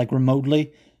conducted like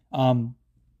remotely,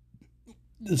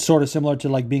 sort of similar to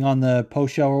like being on the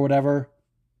post show or whatever,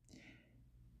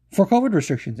 for COVID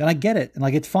restrictions, and I get it, and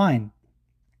like it's fine.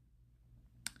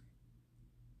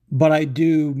 But I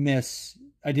did miss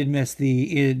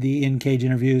the in-cage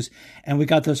interviews, and we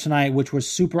got those tonight, which was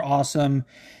super awesome,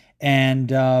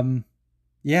 and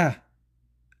yeah,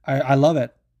 I love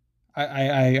it,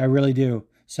 I really do.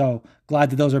 So glad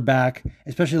that those are back,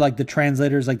 especially like the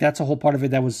translators. Like that's a whole part of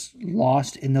it that was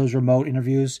lost in those remote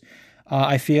interviews,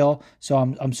 I feel. So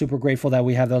I'm super grateful that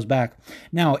we have those back.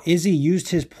 Now, Izzy used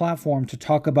his platform to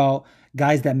talk about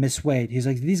guys that miss weight. He's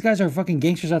like, these guys are fucking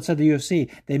gangsters outside the UFC.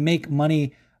 They make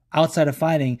money outside of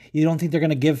fighting. You don't think they're going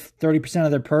to give 30%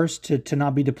 of their purse to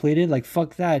not be depleted? Like,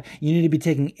 fuck that. You need to be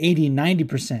taking 80,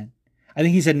 90%. I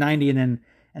think he said 90 and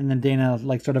then Dana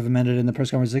like sort of amended in the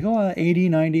press conference. Like, 80,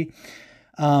 90.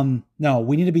 No,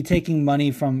 we need to be taking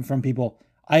money from people.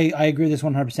 I agree with this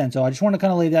 100%. So I just want to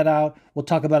kind of lay that out. We'll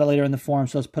talk about it later in the forum.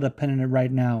 So let's put a pin in it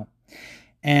right now.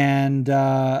 And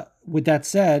with that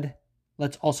said,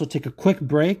 let's also take a quick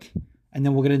break and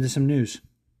then we'll get into some news.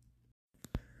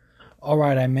 All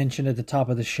right. I mentioned at the top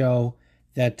of the show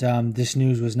that this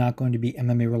news was not going to be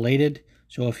MMA related.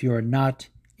 So if you are not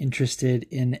interested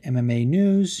in MMA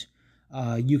news,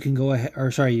 you can go ahead,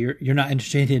 you're not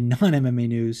interested in non-MMA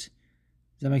news.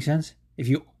 Does that make sense? If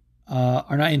you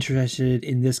are not interested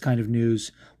in this kind of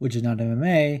news, which is not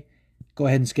MMA, go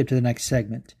ahead and skip to the next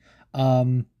segment.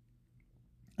 And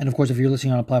of course, if you're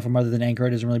listening on a platform other than Anchor,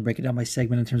 it doesn't really break it down by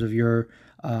segment in terms of your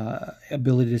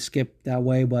ability to skip that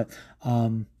way. But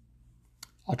I'll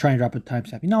try and drop a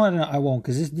timestamp. You know what? I won't,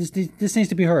 because this needs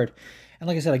to be heard. And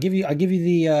like I said, I give you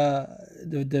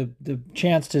the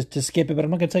chance to skip it, but I'm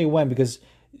not going to tell you when, because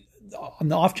on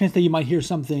the off chance that you might hear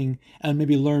something and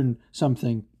maybe learn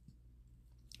something.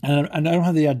 And I don't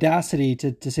have the audacity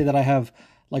to say that I have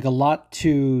like a lot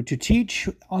to teach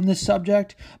on this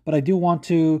subject, but I do want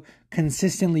to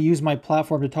consistently use my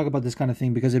platform to talk about this kind of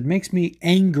thing, because it makes me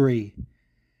angry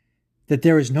that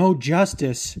there is no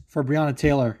justice for Breonna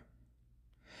Taylor.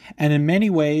 And in many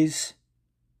ways,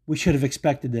 we should have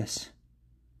expected this.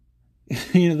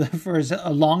 For as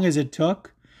long as it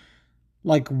took,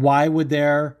 like, why would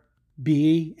there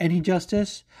be any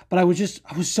justice? But I was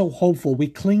so hopeful. We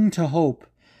cling to hope.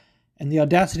 And the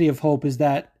audacity of hope is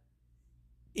that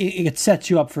it sets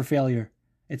you up for failure.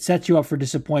 It sets you up for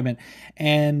disappointment.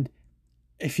 And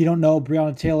if you don't know,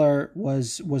 Breonna Taylor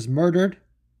was murdered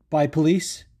by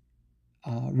police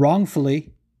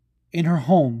wrongfully in her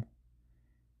home.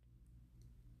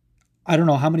 I don't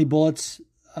know how many bullets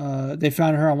they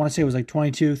found in her. I want to say it was like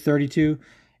 22, 32.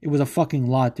 It was a fucking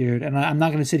lot, dude. And I'm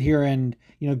not going to sit here and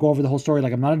go over the whole story.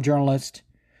 Like, I'm not a journalist.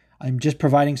 I'm just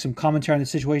providing some commentary on the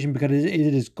situation because it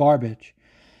is garbage.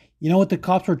 You know what the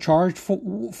cops were charged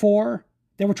for?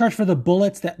 They were charged for the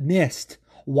bullets that missed.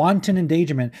 wanton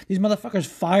endangerment. These motherfuckers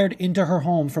fired into her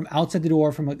home from outside the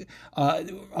door from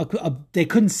they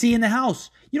couldn't see in the house.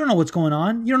 You don't know what's going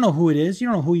on. You don't know who it is. You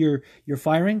don't know who you're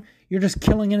firing. You're just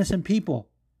killing innocent people.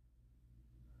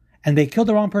 And they killed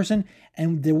the wrong person.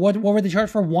 And what were they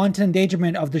charged for? Wanton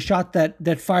endangerment of the shot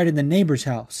that fired in the neighbor's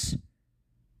house.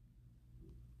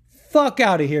 Fuck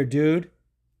out of here, dude.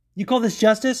 You call this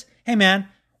justice? Hey, man,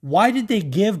 why did they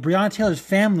give Breonna Taylor's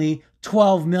family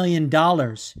 $12 million?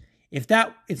 If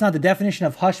it's not the definition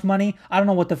of hush money, I don't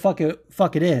know what the fuck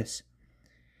it is.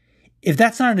 If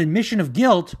that's not an admission of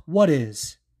guilt, what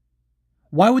is?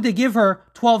 Why would they give her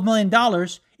 $12 million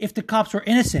if the cops were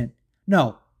innocent?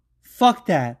 No, fuck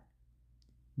that.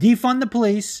 Defund the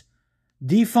police,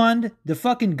 defund the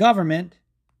fucking government,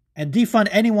 and defund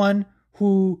anyone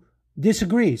who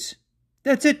disagrees.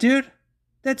 That's it, dude.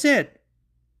 That's it.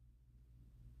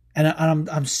 And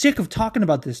I'm sick of talking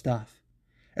about this stuff.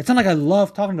 It's not like I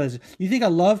love talking about this. You think I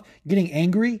love getting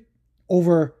angry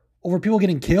over people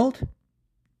getting killed?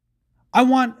 I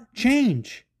want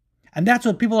change. And that's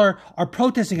what people are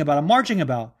protesting about and marching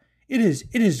about. It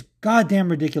is goddamn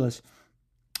ridiculous.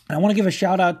 And I want to give a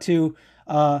shout out to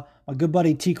my good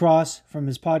buddy T Cross from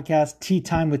his podcast, Tea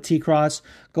Time with T Cross.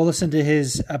 Go listen to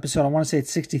his episode. I want to say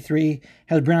it's 63.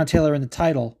 Has Breonna Taylor in the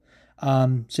title.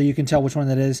 So you can tell which one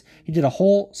that is. He did a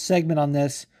whole segment on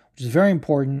this, which is very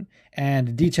important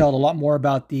and detailed a lot more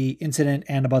about the incident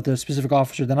and about the specific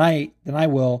officer than I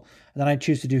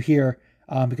choose to do here.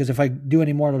 Because if I do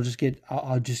any more,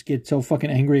 I'll just get so fucking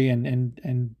angry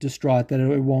and distraught that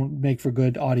it won't make for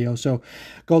good audio. So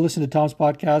go listen to Tom's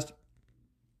podcast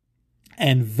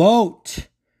and vote.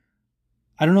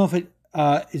 I don't know if it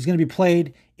is going to be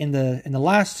played in the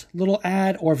last little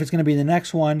ad or if it's going to be in the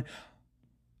next one.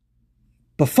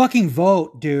 But fucking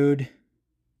vote, dude.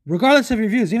 Regardless of your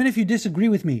views, even if you disagree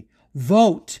with me,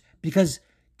 vote. Because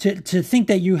to think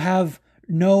that you have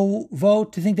no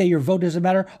vote, to think that your vote doesn't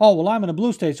matter. Oh, well, I'm in a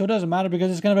blue state, so it doesn't matter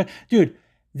because it's going to be... Dude,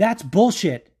 that's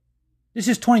bullshit. This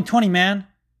is 2020, man.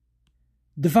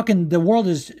 The world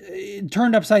is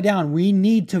turned upside down. We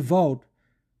need to vote.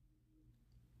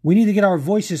 We need to get our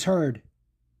voices heard.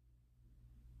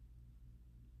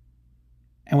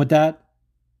 And with that,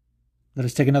 let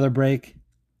us take another break.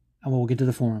 And we'll get to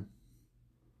the forum.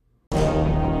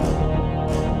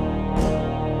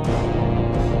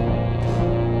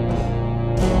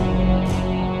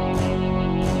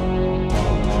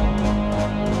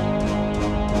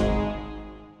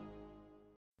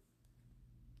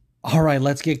 All right,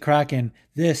 let's get cracking.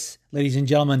 This, ladies and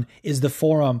gentlemen, is the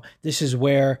forum. This is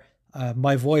where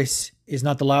my voice is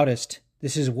not the loudest.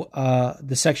 This is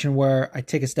the section where I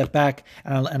take a step back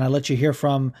and I let you hear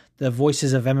from the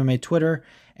voices of MMA Twitter,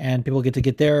 and people get to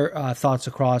get their thoughts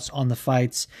across on the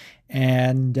fights.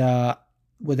 And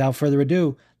without further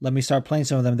ado, let me start playing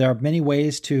some of them. There are many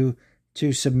ways to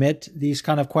submit these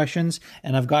kind of questions,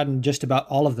 and I've gotten just about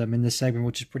all of them in this segment,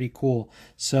 which is pretty cool.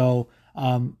 So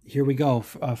here we go.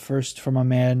 First from my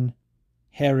man,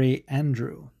 Harry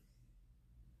Andrew.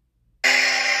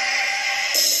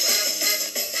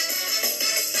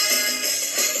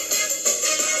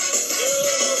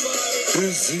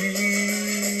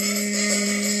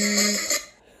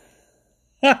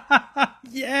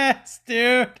 Yes,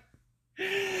 dude.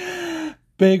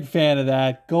 Big fan of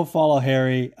that. Go follow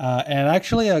Harry. And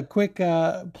actually a quick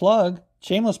plug,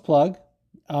 shameless plug.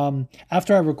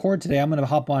 After I record today, I'm going to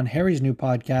hop on Harry's new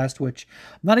podcast, which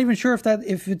I'm not even sure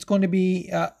if it's going to be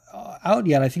out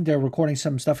yet. I think they're recording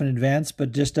some stuff in advance,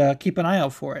 but just keep an eye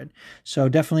out for it. So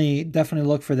definitely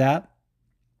look for that.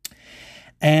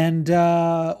 And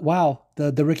wow,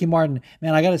 the Ricky Martin,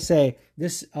 man, I gotta say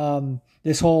this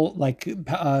whole like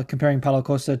comparing Paulo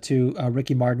Costa to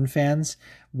Ricky Martin fans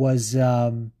was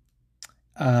hit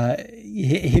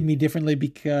me differently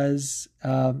because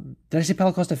did I say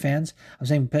Paulo Costa fans? I'm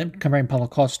saying comparing Paulo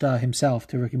Costa himself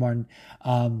to Ricky Martin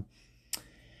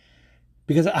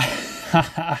because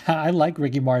I like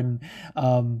Ricky Martin.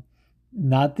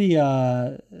 Not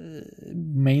the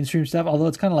mainstream stuff, although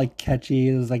it's kind of like catchy.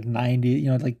 It was like 90,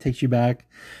 it like takes you back,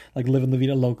 like Living La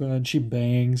Vida Loca and She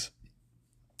Bangs.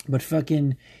 But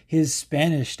fucking his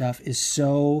Spanish stuff is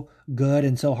so good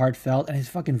and so heartfelt, and his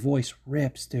fucking voice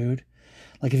rips, dude.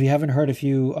 Like if you haven't heard, if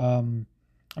you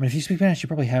speak Spanish, you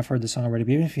probably have heard the song already.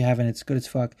 But even if you haven't, it's good as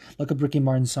fuck. Look up Ricky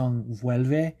Martin's song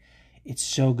Vuelve. It's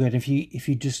so good. If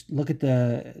you just look at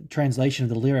the translation of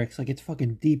the lyrics, like it's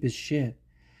fucking deep as shit.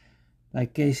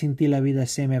 Like, que sin ti la vida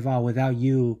se me va. Without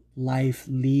you, life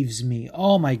leaves me.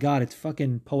 Oh my God, it's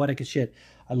fucking poetic as shit.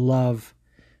 I love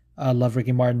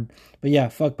Ricky Martin. But yeah,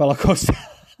 fuck Paulo Costa.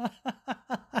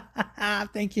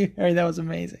 Thank you, Harry. That was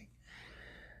amazing.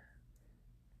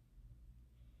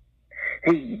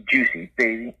 Hey, juicy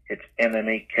baby, it's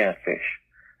MMA Catfish.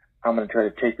 I'm going to try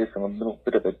to take this in a little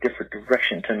bit of a different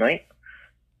direction tonight.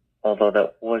 Although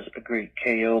that was a great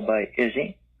KO by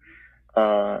Izzy.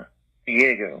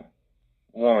 Diego,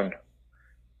 one,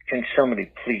 can somebody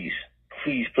please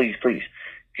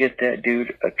get that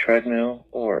dude a treadmill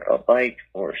or a bike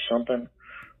or something?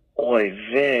 Oy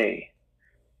vey.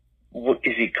 What,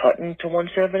 is he cutting to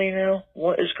 170 now?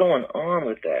 What is going on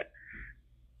with that?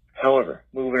 However,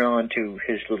 moving on to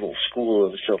his little school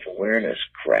of self-awareness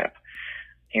crap.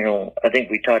 You know, I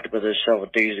think we talked about this several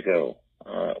days ago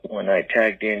when I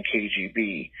tagged in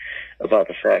KGB about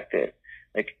the fact that,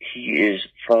 like, he is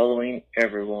following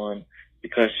everyone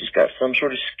because he's got some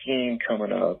sort of scheme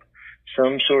coming up,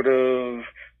 some sort of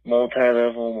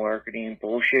multi-level marketing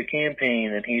bullshit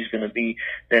campaign that he's going to be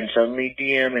then suddenly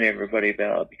DMing everybody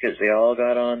about because they all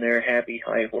got on their happy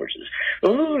high horses.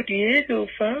 Oh, Diego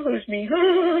follows me.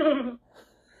 Can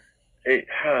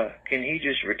he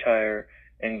just retire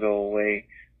and go away?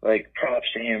 Like,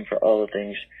 props to him for all the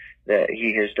things that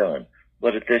he has done.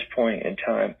 But at this point in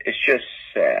time, it's just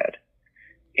sad.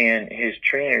 And his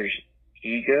trainer's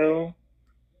ego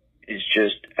is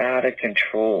just out of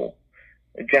control.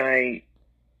 The guy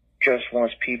just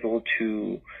wants people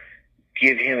to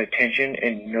give him attention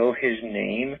and know his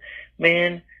name.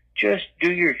 Man, just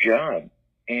do your job,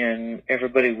 and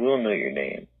everybody will know your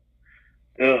name.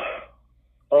 Ugh.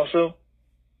 Also,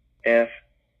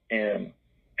 FMP.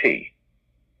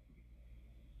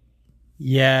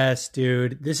 Yes,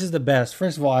 dude, this is the best.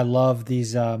 First of all, I love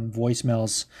these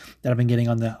voicemails that I've been getting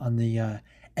on the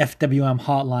FWM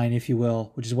hotline, if you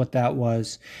will, which is what that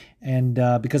was, and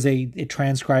because it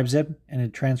transcribes it, and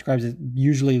it transcribes it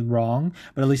usually wrong,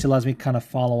 but at least it allows me to kind of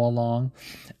follow along,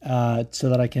 so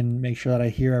that I can make sure that I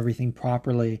hear everything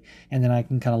properly, and then I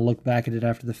can kind of look back at it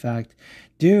after the fact.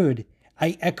 Dude,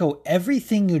 I echo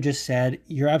everything you just said.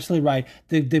 You're absolutely right.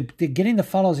 The getting the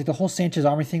follows, like the whole Sanchez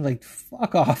Army thing, like,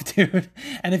 fuck off, dude.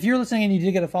 And if you're listening and you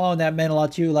did get a follow, and that meant a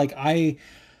lot to you, like, I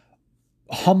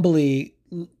humbly,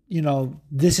 you know,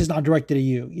 this is not directed at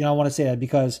you. You know, I want to say that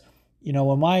because, you know,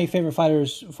 when my favorite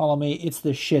fighters follow me, it's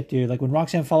the shit, dude. Like when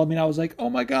Roxanne followed me, and I was like, oh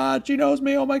my God, she knows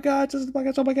me. Oh my God, this is my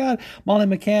God, oh my God. Molly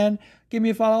McCann, give me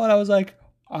a follow. And I was like,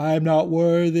 I'm not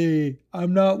worthy.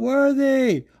 I'm not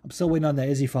worthy. I'm still waiting on that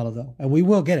Izzy follow though. And we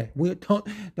will get it. Don't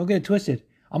get it twisted.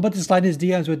 I'm about to slide his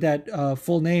DMs with that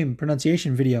full name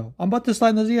pronunciation video. I'm about to slide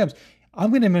in those DMs.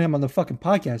 I'm going to admit him on the fucking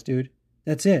podcast, dude.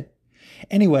 That's it.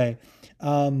 Anyway,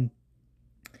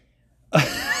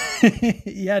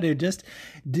 yeah, dude. Just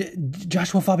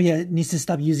Joshua Fabia needs to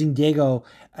stop using Diego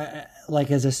like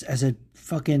as a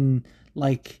fucking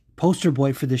like poster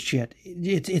boy for this shit.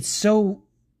 It's so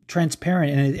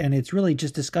transparent and it's really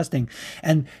just disgusting.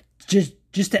 And just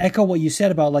to echo what you said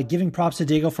about like giving props to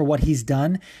Diego for what he's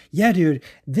done. Yeah, dude,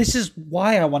 this is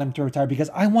why I want him to retire, because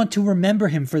I want to remember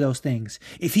him for those things.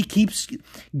 If he keeps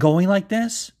going like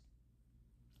this,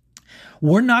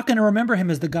 we're not going to remember him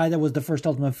as the guy that was the first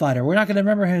Ultimate Fighter. We're not going to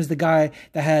remember him as the guy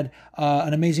that had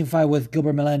an amazing fight with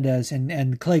Gilbert Melendez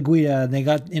and Clay Guida, and they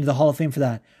got into the Hall of Fame for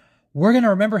that. We're going to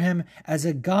remember him as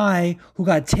a guy who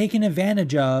got taken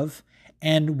advantage of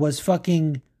and was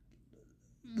fucking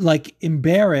like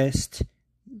embarrassed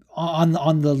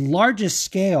on the largest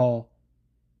scale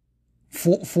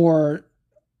for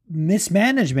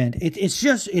mismanagement.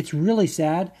 It's really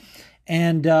sad.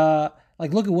 And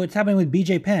like, look at what's happening with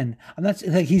BJ Penn. I'm not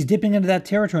like he's dipping into that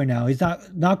territory now. He's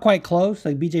not quite close.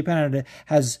 Like BJ Penn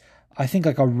has, I think,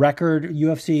 like a record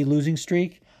UFC losing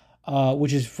streak,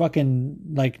 which is fucking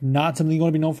like not something you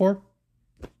want to be known for.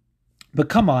 But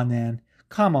come on, man,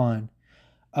 come on.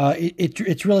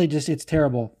 It's really just, it's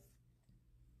terrible.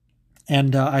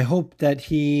 And I hope that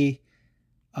he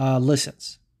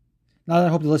listens. Not that I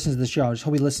hope he listens to the show. I just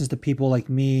hope he listens to people like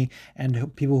me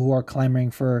and people who are clamoring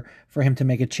for him to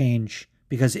make a change,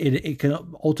 because it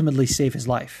can ultimately save his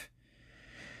life.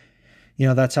 You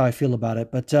know, that's how I feel about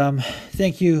it. But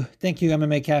thank you,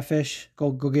 MMA Catfish.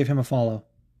 Go give him a follow.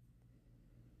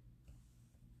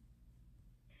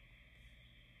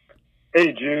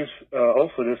 Hey, Juice.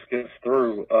 Hopefully this gets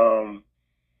through.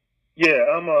 Yeah,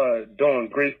 I'm doing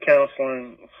grief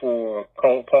counseling for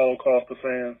Paulo Costa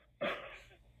fans.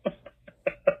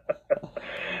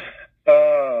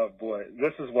 Boy,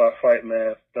 this is why fight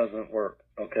math doesn't work.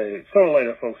 Okay, sooner or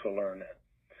later, folks will learn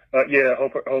that. Yeah,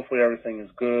 hopefully everything is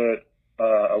good.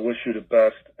 I wish you the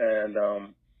best, and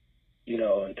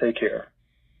and take care.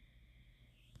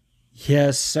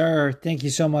 Yes, sir. Thank you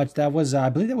so much. That was, I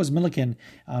believe that was Milliken.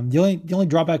 The only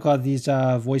drawback of these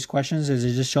voice questions is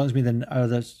it just shows me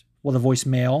the the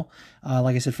voicemail.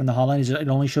 Like I said, from the hotline, it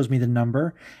only shows me the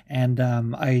number, and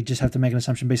I just have to make an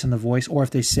assumption based on the voice, or if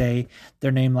they say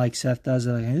their name like Seth does,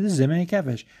 they're like, hey, this is MMA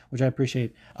Catfish, which I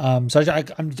appreciate. I'm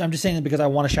just saying that because I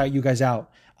want to shout you guys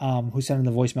out who sent in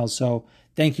the voicemails. So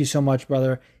thank you so much,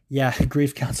 brother. Yeah,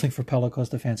 grief counseling for Paulo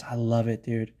Costa fans. I love it,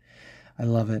 dude. I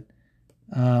love it.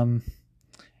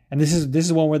 And this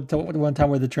is one time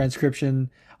where the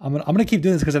transcription. I'm gonna keep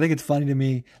doing this because I think it's funny to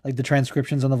me. Like the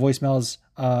transcriptions on the voicemails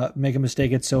make a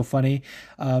mistake. It's so funny.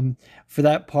 For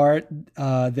that part,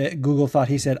 that Google thought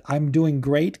he said, "I'm doing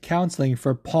great counseling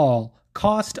for Paul.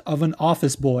 Cost of an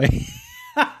office boy."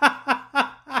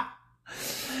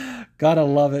 Gotta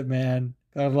love it, man.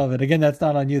 Gotta love it. Again, that's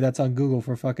not on you. That's on Google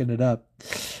for fucking it up.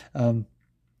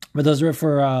 But those are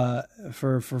for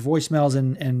voicemails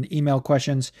and email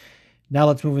questions. Now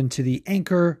let's move into the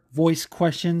Anchor voice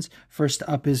questions. First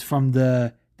up is from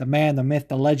the man, the myth,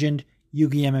 the legend,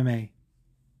 Yugi MMA.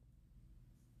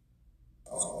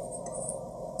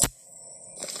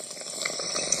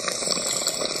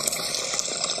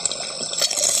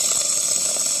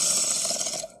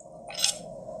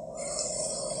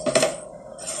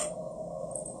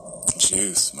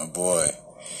 Juice, my boy.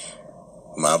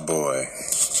 My boy.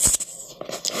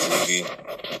 Yugi.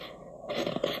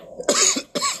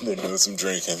 Been doing some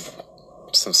drinking,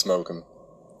 some smoking.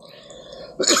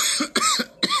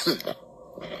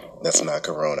 That's not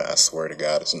Corona, I swear to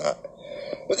God it's not.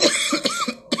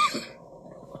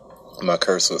 My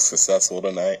curse was successful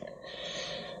tonight.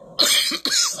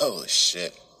 Holy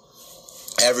shit.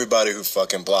 Everybody who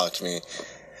fucking blocked me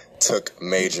took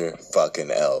major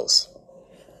fucking L's.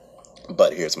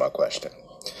 But here's my question.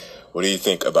 What do you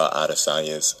think about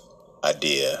Adesanya's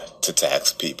idea to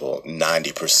tax people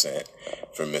 90%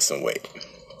 for missing weight?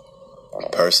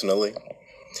 Personally,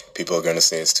 people are going to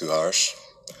say it's too harsh,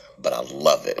 but I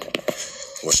love it.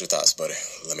 What's your thoughts, buddy?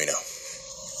 Let me know.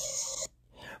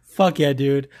 Fuck yeah,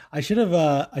 dude. I should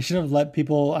have let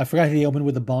people, I forgot he opened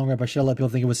with a bong rip. I should have let people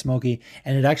think it was Smokey.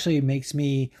 And it actually makes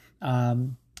me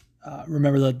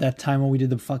remember that time when we did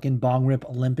the fucking bong rip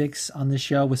Olympics on this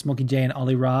show with Smokey J and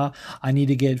Ali Ra. I need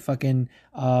to get fucking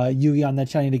Yugi on that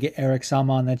shit. I need to get Eric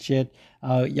Sama on that shit.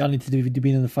 Y'all need to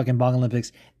be in the fucking bong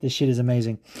Olympics. This shit is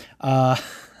amazing.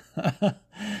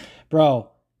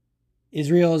 Bro,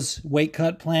 Israel's weight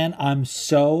cut plan, I'm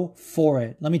so for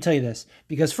it. Let me tell you this.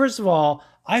 Because first of all,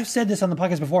 I've said this on the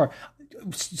podcast before.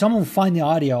 Someone will find the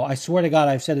audio. I swear to God,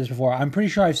 I've said this before. I'm pretty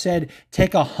sure I've said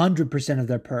take 100% of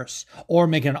their purse or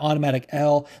make it an automatic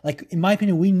L. Like, in my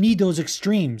opinion, we need those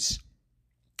extremes.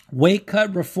 Weight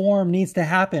cut reform needs to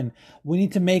happen. We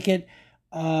need to make it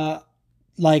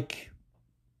like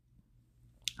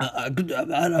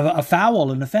a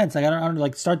foul, an offense. Like, I don't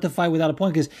like start the fight without a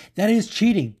point, because that is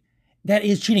cheating. That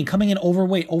is cheating. Coming in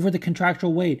overweight, over the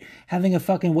contractual weight, having a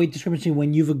fucking weight discrepancy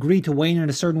when you've agreed to weigh in at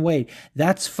a certain weight.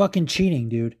 That's fucking cheating,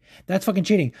 dude. That's fucking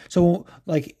cheating. So,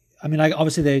 like, I mean,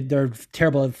 obviously they're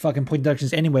terrible at fucking point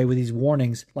deductions anyway with these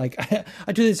warnings. Like, I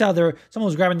tweeted this out there. Someone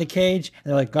was grabbing the cage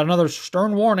and they're like, got another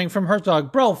stern warning from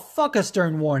Herzog. Bro, fuck a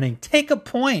stern warning. Take a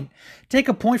point. Take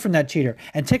a point from that cheater,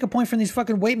 and take a point from these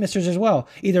fucking weight misters as well.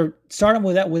 Either start them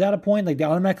without a point, like they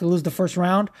automatically lose the first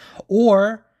round,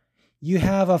 or you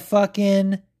have a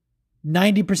fucking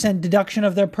 90% deduction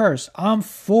of their purse. I'm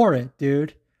for it,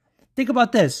 dude. Think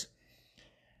about this.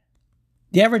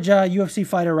 The average UFC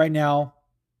fighter right now,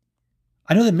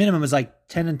 I know the minimum is like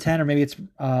 10-10, or maybe it's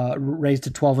raised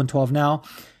to 12-12 now.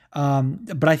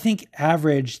 But I think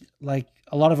average, like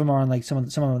a lot of them are on like some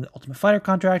of the Ultimate Fighter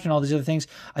contract and all these other things.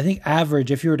 I think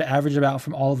average, if you were to average about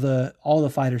from all the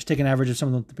fighters, take an average of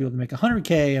some of the people that make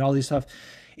 100K and all these stuff,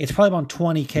 it's probably about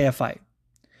 20K a fight.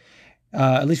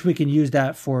 At least we can use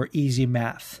that for easy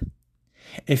math.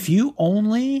 If you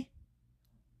only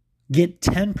get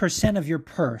 10% of your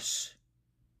purse,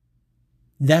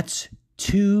 that's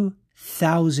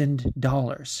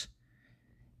 $2,000.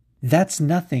 That's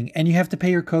nothing. And you have to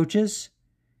pay your coaches.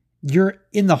 You're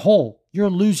in the hole. You're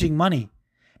losing money,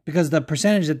 because the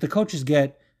percentage that the coaches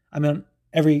get, I mean,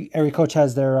 every coach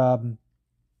has their,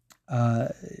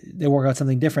 they work out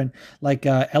something different. Like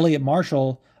Elliot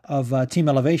Marshall of Team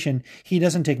Elevation, he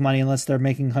doesn't take money unless they're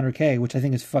making 100K, which I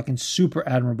think is fucking super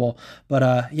admirable.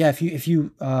 But yeah, if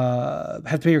you have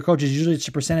to pay your coaches, usually it's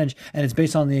a percentage, and it's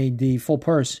based on the full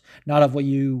purse, not of what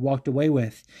you walked away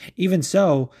with. Even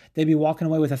so, they'd be walking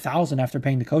away with $1,000 after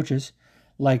paying the coaches.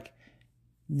 Like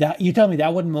that, you tell me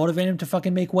that wouldn't motivate him to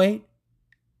fucking make weight?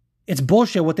 It's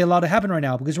bullshit what they allow to happen right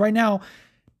now, because right now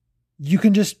you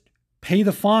can just pay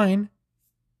the fine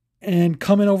and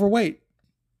come in overweight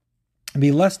and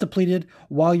be less depleted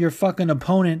while your fucking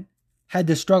opponent had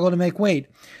to struggle to make weight.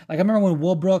 Like, I remember when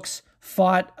Will Brooks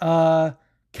fought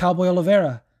Cowboy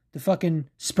Oliveira, the fucking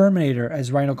Sperminator,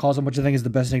 as Rhino calls him, which I think is the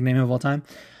best nickname of all time.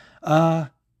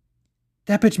 That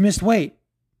bitch missed weight.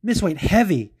 Missed weight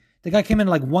heavy. The guy came in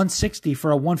like 160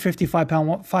 for a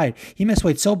 155-pound fight. He missed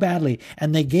weight so badly,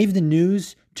 and they gave the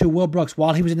news to Will Brooks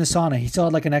while he was in the sauna. He still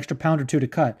had like an extra pound or two to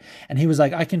cut. And he was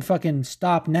like, I can fucking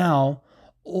stop now,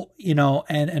 you know,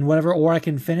 and whatever, or I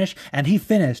can finish. And he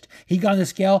finished. He got on the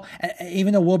scale,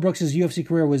 even though Will Brooks' UFC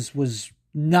career was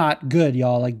not good,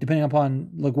 y'all. Like, depending upon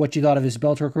like what you thought of his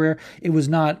Bellator career, it was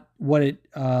not what it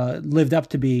lived up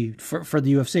to be for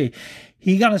the UFC.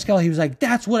 He got on the scale. He was like,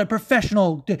 that's what a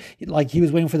professional do. Like, he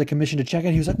was waiting for the commission to check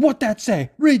it. He was like, what'd that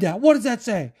say? Read that. What does that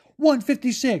say?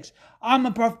 156. I'm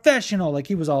a professional. Like,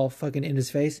 he was all fucking in his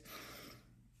face.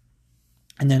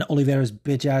 And then Oliveira's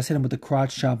bitch ass hit him with the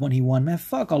crotch chop when he won. Man,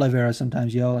 fuck Oliveira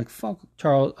sometimes, yo. Like, fuck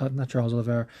Charles, not Charles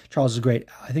Oliveira. Charles is great.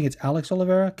 I think it's Alex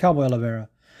Oliveira? Cowboy Oliveira.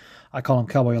 I call him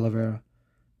Cowboy Oliveira.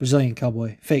 Brazilian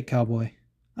cowboy. Fake cowboy.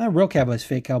 Real cowboy's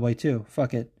fake cowboy, too.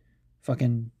 Fuck it.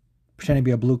 Fucking pretending to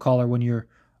be a blue collar when you're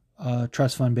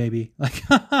trust fund baby. Like,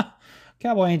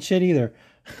 cowboy ain't shit either.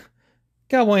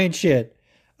 Cowboy ain't shit.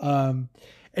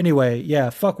 Anyway, yeah,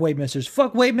 fuck weight missers.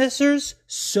 Fuck weight missers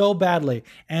so badly.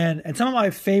 And some of my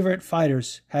favorite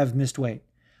fighters have missed weight.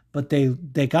 But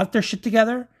they got their shit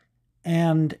together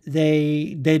and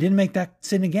they didn't make that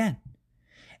sin again.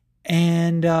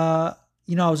 And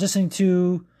you know, I was listening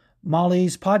to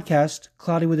Molly's podcast,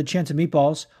 Cloudy with a Chance of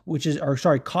Meatballs,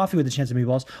 Coffee with a Chance of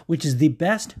Meatballs, which is the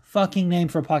best fucking name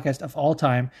for a podcast of all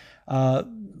time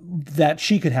that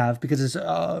she could have, because it's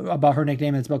about her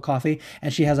nickname and it's about coffee,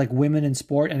 and she has like women in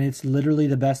sport, and it's literally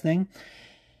the best thing.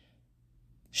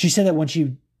 She said that when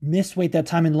she missed weight that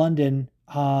time in London,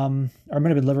 or it might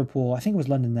have been Liverpool. I think it was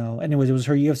London though. Anyways, it was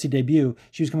her UFC debut.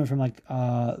 She was coming from like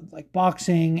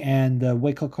boxing, and the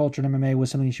weight cut culture in MMA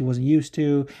was something she wasn't used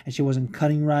to, and she wasn't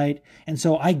cutting right. And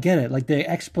so I get it. Like, the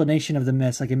explanation of the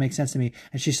miss, like, it makes sense to me.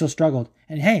 And she still struggled.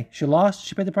 And hey, she lost.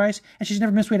 She paid the price, and she's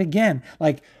never missed weight again.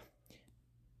 Like,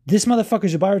 this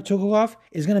motherfucker Zubair Tukhugov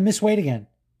is gonna miss weight again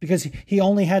because he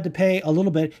only had to pay a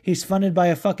little bit. He's funded by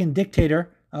a fucking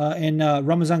dictator in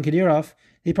Ramazan Kadyrov.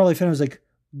 He probably found it was like,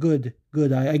 Good.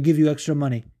 I give you extra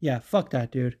money. Yeah, fuck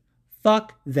that, dude.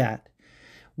 Fuck that.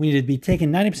 We need to be taking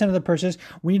 90% of the purses.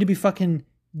 We need to be fucking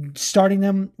starting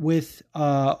them with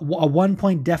a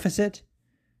 1-point deficit.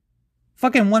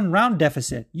 Fucking 1 round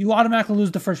deficit. You automatically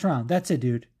lose the first round. That's it,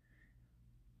 dude.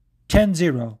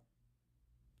 10-0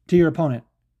 to your opponent.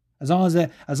 As long as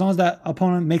that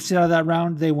opponent makes it out of that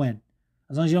round, they win.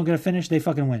 As long as you don't get a finish, they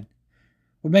fucking win.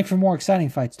 Would make for more exciting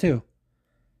fights, too.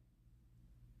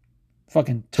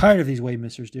 Fucking tired of these weight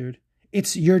missers, dude.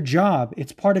 It's your job.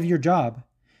 It's part of your job.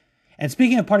 And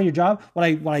speaking of part of your job, what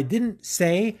I didn't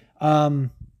say about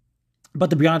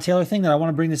the Breonna Taylor thing, that I want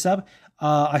to bring this up.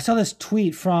 I saw this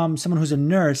tweet from someone who's a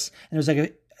nurse, and it was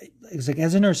like,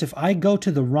 as a nurse, if I go to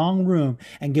the wrong room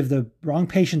and give the wrong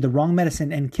patient the wrong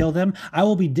medicine and kill them, I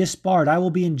will be disbarred. I will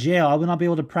be in jail. I will not be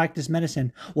able to practice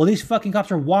medicine. Well, these fucking cops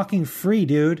are walking free,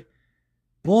 dude.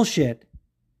 Bullshit.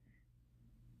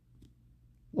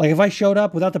 Like, if I showed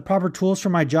up without the proper tools for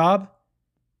my job,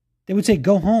 they would say,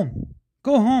 go home.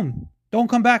 Go home. Don't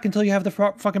come back until you have the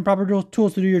fucking proper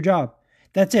tools to do your job.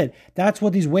 That's it. That's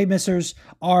what these weight missers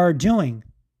are doing.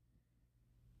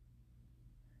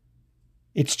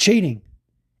 It's cheating.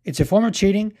 It's a form of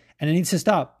cheating, and it needs to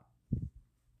stop.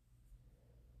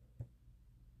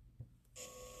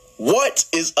 What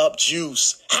is up,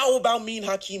 Juice? How about me and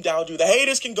Hakeem Dawodu? The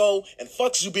haters can go and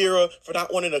fuck Zubaira for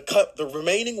not wanting to cut the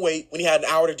remaining weight when he had an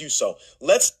hour to do so.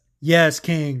 Yes,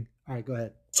 King. All right, go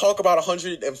ahead. Talk about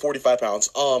 145 pounds.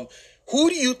 Who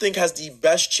do you think has the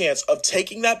best chance of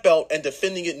taking that belt and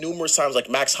defending it numerous times like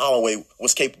Max Holloway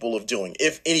was capable of doing,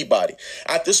 if anybody?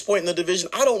 At this point in the division,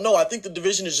 I don't know. I think the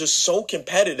division is just so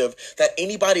competitive that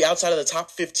anybody outside of the top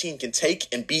 15 can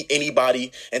take and beat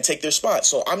anybody and take their spot.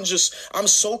 So I'm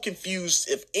so confused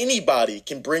if anybody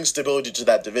can bring stability to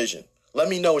that division. Let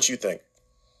me know what you think.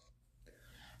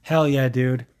 Hell yeah,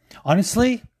 dude.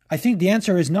 Honestly, I think the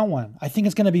answer is no one. I think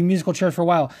it's going to be musical chairs for a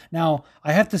while. Now,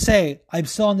 I have to say, I'm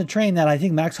still on the train that I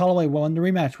think Max Holloway won the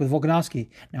rematch with Volkanovski.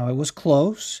 Now, it was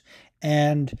close,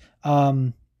 and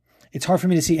it's hard for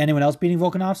me to see anyone else beating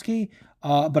Volkanovski,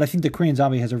 but I think the Korean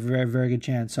Zombie has a very, very good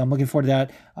chance. So I'm looking forward to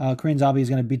that. Korean Zombie is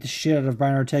going to beat the shit out of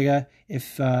Brian Ortega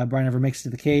if Brian ever makes it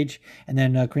to the cage, and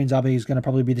then Korean Zombie is going to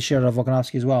probably beat the shit out of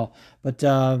Volkanovski as well. But,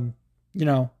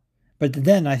 But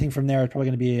then I think from there it's probably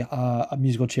going to be a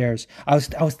musical chairs. I was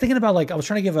thinking about I was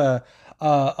trying to give a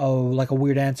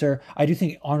weird answer. I do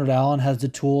think Arnold Allen has the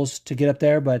tools to get up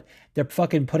there, but they're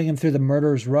fucking putting him through the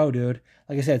murderer's row, dude.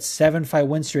 Like I said, 7-fight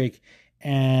win streak,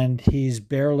 and he's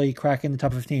barely cracking the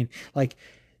top 15. Like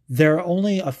there are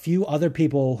only a few other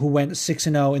people who went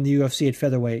 6-0 in the UFC at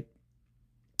featherweight.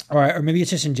 Or maybe it's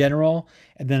just in general.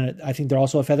 And then I think they're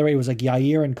also a featherweight. It was like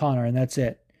Yair and Connor, and that's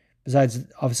it. Besides,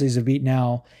 obviously, Zabit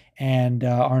now, and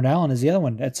Arnold Allen is the other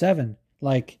one at 7.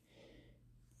 Like,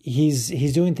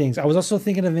 he's doing things. I was also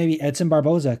thinking of maybe Edson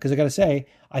Barboza, because I got to say,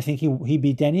 I think he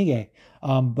beat Dan Ige.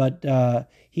 But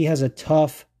he has a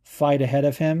tough fight ahead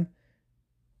of him.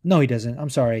 No, he doesn't. I'm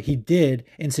sorry. He did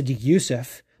in Sadiq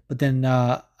Youssef. But then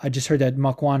I just heard that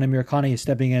Makwan Amirkhani is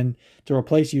stepping in to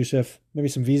replace Youssef. Maybe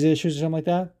some visa issues or something like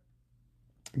that.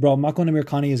 Bro, Makwan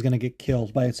Amirkhani is going to get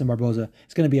killed by Edson Barboza.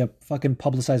 It's going to be a fucking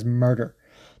publicized murder.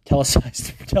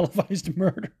 Televised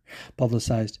murder.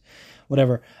 Publicized.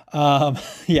 Whatever.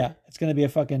 Yeah, it's going to be a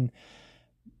fucking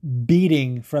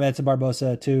beating from Edson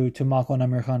Barboza to Makwan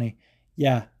Amirkhani.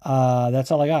 Yeah,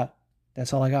 that's all I got.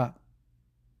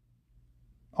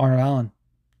 Arnold Allen.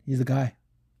 He's the guy.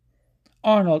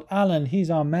 Arnold Allen, he's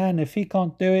our man. If he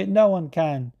can't do it, no one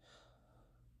can.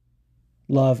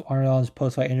 Love Arnold Allen's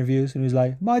post-fight interviews, and he's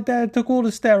like, my dad took all the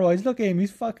steroids. Look at him,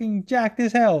 he's fucking jacked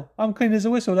as hell. I'm clean as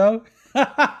a whistle, though.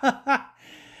 God,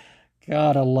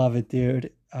 I love it,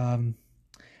 dude. All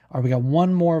right, we got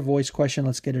one more voice question.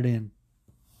 Let's get it in.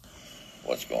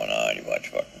 What's going on, you bunch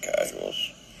of fucking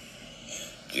casuals?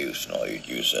 Juice and all you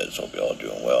juice heads, hope you're all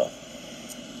doing well.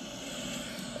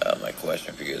 My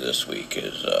question for you this week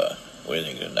is, what do you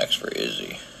think is next for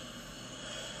Izzy?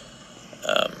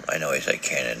 I know he said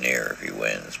Cannonier if he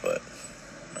wins, but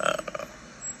I don't know.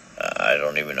 I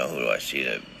don't even know who do I see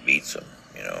that beats him,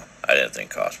 you know. I didn't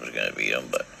think Costa was going to beat him,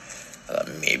 but I thought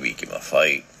maybe give him a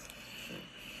fight.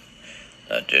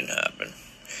 That didn't happen.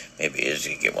 Maybe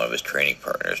Izzy could get one of his training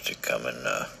partners to come and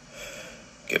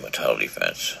give him a title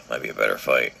defense. Might be a better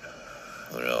fight.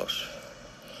 Who knows?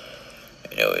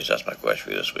 Anyways, that's my question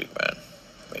for you this week, man.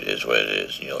 It is what it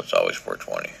is. You know, it's always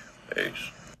 420.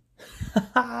 Peace.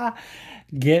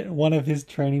 Get one of his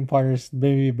training partners,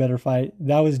 maybe a better fight.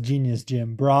 That was genius,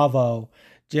 Jim. Bravo.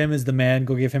 Jim is the man.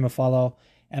 Go give him a follow.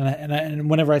 And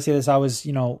whenever I say this, I was,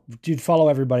 dude, follow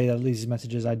everybody that leaves these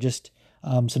messages. I just,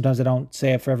 sometimes I don't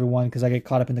say it for everyone because I get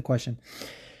caught up in the question.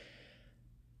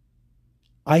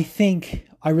 I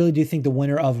really do think the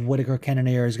winner of Whittaker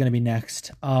Cannonier is going to be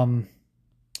next.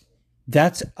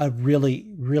 That's a really,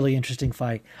 really interesting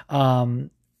fight.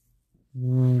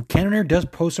 Cannonier does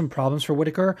pose some problems for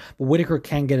Whittaker, but Whittaker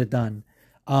can get it done.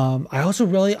 I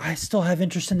still have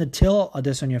interest in the Till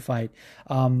Adesanya fight.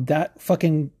 That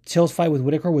fucking Till's fight with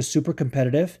Whittaker was super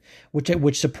competitive,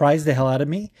 which surprised the hell out of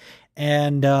me.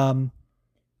 And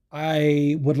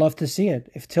I would love to see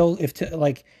it. If Till,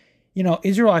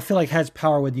 Israel, I feel like has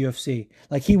power with UFC.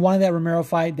 Like he wanted that Romero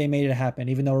fight, they made it happen,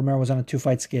 even though Romero was on a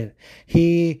 2-fight skid.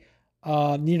 He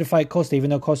needed to fight Costa, even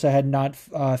though Costa had not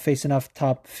faced enough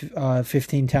top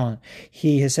 15 talent.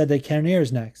 He has said that Cannonier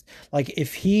is next. Like,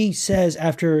 if he says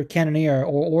after Cannonier,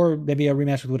 or maybe a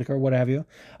rematch with Whittaker, what have you,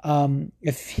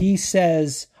 if he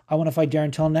says, I want to fight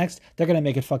Darren Till next, they're going to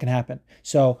make it fucking happen.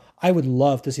 So I would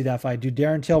love to see that fight. Do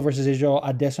Darren Till versus Israel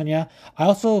Adesanya. I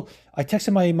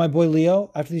texted my boy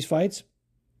Leo after these fights.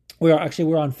 We were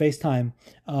on FaceTime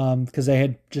because I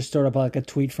had just started up like a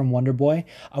tweet from Wonder Boy.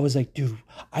 I was like, dude,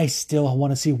 I still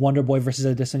want to see Wonder Boy versus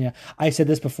Adesanya. I said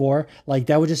this before, like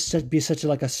that would just be such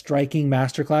a striking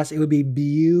masterclass. It would be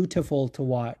beautiful to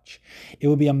watch. It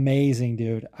would be amazing,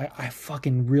 dude. I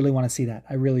fucking really want to see that.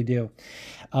 I really do.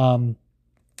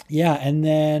 Yeah, and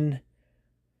then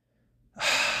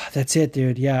that's it,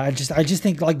 dude. Yeah, I just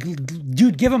think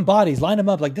dude, give him bodies, line him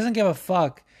up. Like, doesn't give a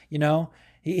fuck,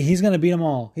 He's going to beat them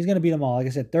all. Like I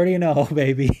said, 30-0,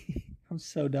 baby. I'm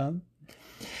so dumb.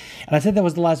 And I said that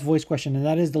was the last voice question, and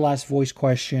that is the last voice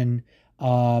question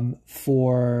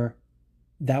for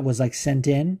that was sent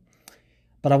in.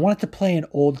 But I wanted to play an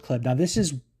old clip. Now, this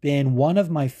has been one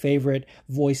of my favorite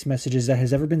voice messages that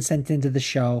has ever been sent into the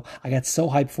show. I got so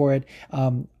hyped for it.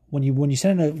 When you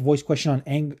send in a voice question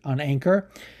on Anchor,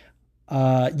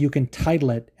 you can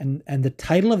title it. And the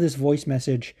title of this voice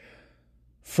message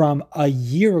from a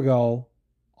year ago,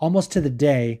 almost to the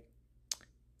day,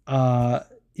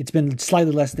 it's been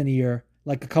slightly less than a year,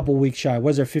 like a couple weeks shy.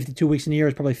 Was there 52 weeks in a year?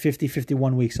 It's probably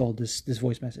 51 weeks old, this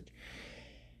voice message.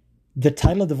 The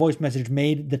title of the voice message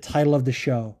made the title of the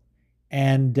show.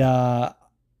 And I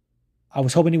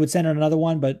was hoping he would send in another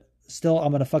one, but still,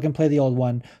 I'm going to fucking play the old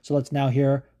one. So let's now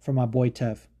hear from my boy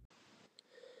Tev.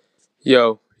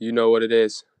 Yo, you know what it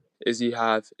is. Izzy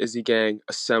Hive, Izzy Gang,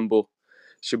 assemble.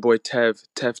 It's your boy Tev.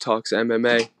 Tev Talks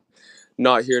MMA.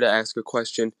 Not here to ask a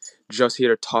question, just here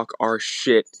to talk our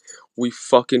shit. We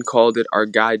fucking called it. Our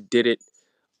guy did it.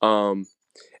 I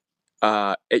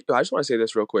just want to say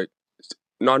this real quick.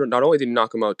 Not only did he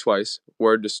knock him out twice,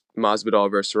 word to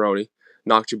Masvidal versus Cerrone,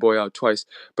 knocked your boy out twice,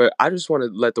 but I just want to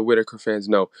let the Whitaker fans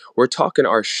know we're talking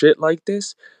our shit like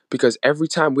this because every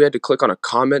time we had to click on a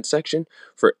comment section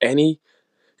for any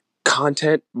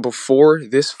content before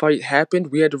this fight happened,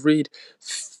 we had to read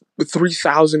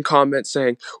 3,000 comments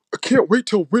saying, I can't wait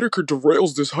till Whitaker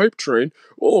derails this hype train.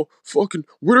 Oh, fucking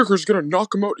Whitaker's gonna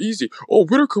knock him out easy. Oh,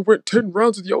 Whitaker went 10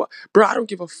 rounds with Yoa. Bro, I don't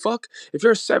give a fuck. If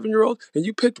you're a 7-year-old and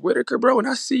you picked Whitaker, bro, and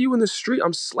I see you in the street,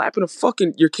 I'm slapping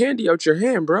your candy out your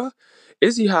hand, bro.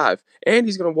 Izzy Hive. And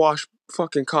he's gonna wash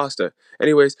fucking Costa.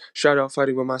 Anyways, shout out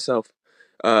Fighting With Myself.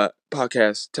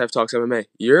 Podcast, Tev Talks MMA.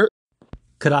 You're...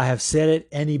 Could I have said it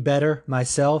any better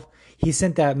myself? He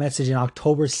sent that message on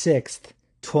October 6th,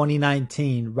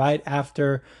 2019, right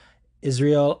after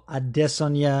Israel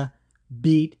Adesanya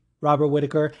beat Robert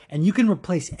Whitaker. And you can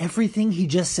replace everything he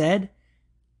just said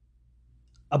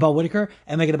about Whitaker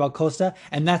and make it about Costa.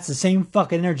 And that's the same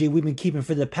fucking energy we've been keeping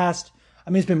for the past,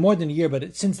 it's been more than a year,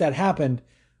 but since that happened,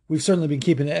 we've certainly been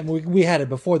keeping it. And we had it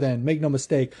before then, make no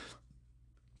mistake.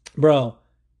 Bro,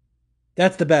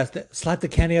 that's the best. Slap the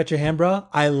candy out your hand, bro.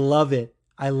 I love it.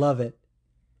 I love it.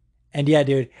 And yeah,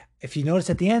 dude, if you notice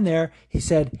at the end there, he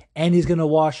said, and he's going to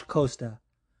wash Costa.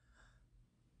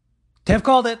 Tev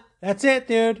called it. That's it,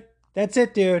 dude. That's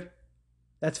it, dude.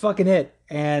 That's fucking it.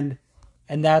 And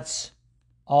that's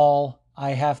all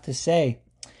I have to say.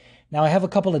 Now, I have a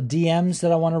couple of DMs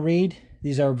that I want to read.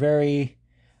 These are very,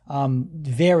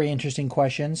 very interesting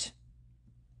questions.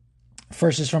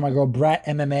 First is from my girl, Brat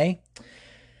MMA.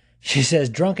 She says,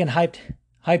 drunk and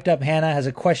hyped up Hannah has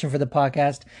a question for the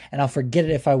podcast, and I'll forget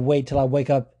it if I wait till I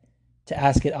wake up to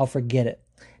ask it. I'll forget it.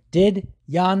 Did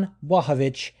Jan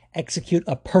Blachowicz execute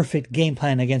a perfect game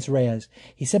plan against Reyes?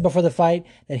 He said before the fight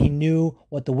that he knew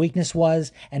what the weakness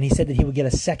was, and he said that he would get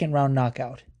a second-round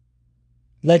knockout.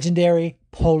 Legendary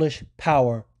Polish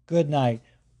power. Good night.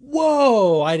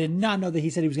 Whoa! I did not know that he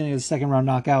said he was going to get a second-round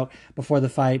knockout before the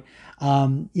fight.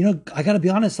 I got to be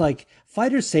honest,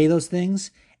 fighters say those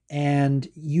things, and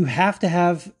you have to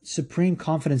have supreme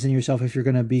confidence in yourself if you're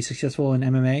going to be successful in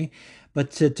MMA.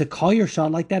 But to call your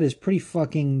shot like that is pretty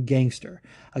fucking gangster.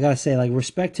 I got to say,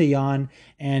 respect to Jan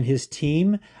and his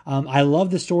team. I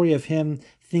love the story of him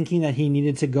thinking that he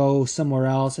needed to go somewhere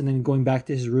else and then going back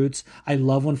to his roots. I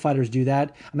love when fighters do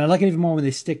that. I like it even more when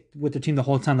they stick with their team the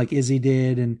whole time, like Izzy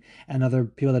did and other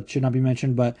people that should not be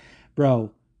mentioned. But,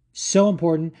 bro, so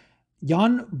important.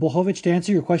 Jan Blachowicz, to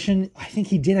answer your question, I think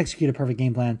he did execute a perfect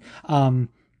game plan.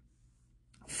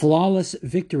 Flawless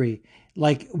victory.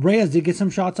 Reyes did get some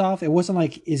shots off. It wasn't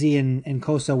like Izzy and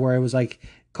Costa where it was like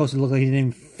Costa looked like he didn't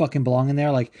even fucking belong in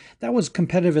there. That was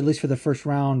competitive at least for the first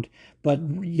round,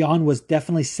 but Jan was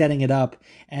definitely setting it up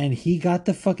and he got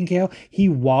the fucking KO. He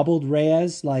wobbled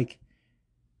Reyes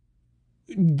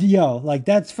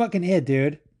that's fucking it,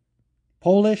 dude.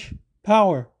 Polish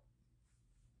power.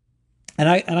 And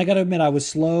I gotta admit, I was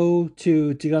slow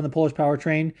to get on the Polish power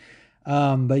train.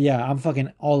 But yeah, I'm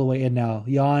fucking all the way in now.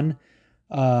 Jan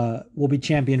will be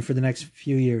champion for the next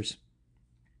few years.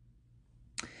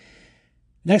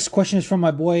 Next question is from my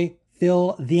boy,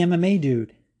 Phil the MMA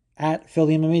Dude. At Phil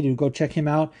the MMA Dude. Go check him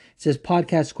out. It says,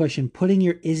 podcast question, putting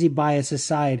your Izzy bias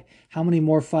aside, how many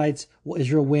more fights will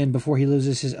Israel win before he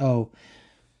loses his O?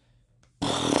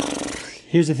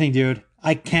 Here's the thing, dude.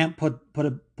 I can't put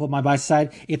my bias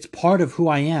aside. It's part of who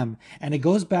I am. And it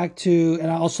goes back to,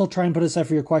 and I'll still try and put it aside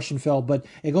for your question, Phil, but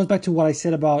it goes back to what I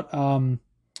said about,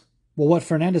 what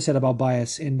Fernanda said about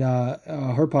bias in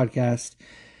her podcast.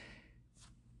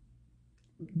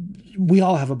 We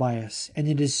all have a bias, and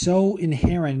it is so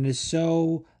inherent, and is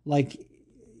so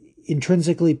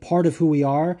intrinsically part of who we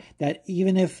are that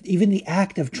even the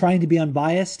act of trying to be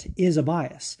unbiased is a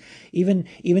bias. Even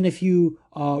if you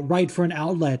write for an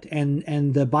outlet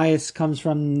and the bias comes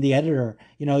from the editor,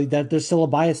 that there's still a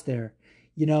bias there.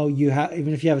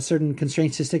 Even if you have a certain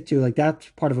constraints to stick to, that's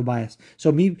part of a bias.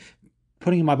 So me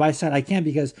putting my bias aside, I can't,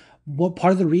 because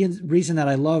part of the reason that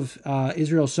I love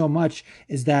Israel so much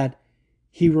is that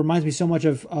he reminds me so much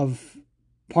of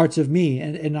parts of me.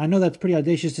 And I know that's pretty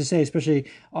audacious to say, especially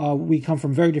we come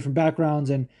from very different backgrounds,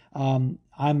 and I'm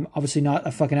obviously not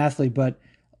a fucking athlete, but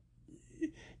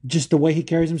just the way he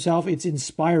carries himself, it's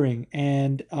inspiring.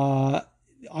 And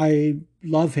I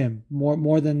love him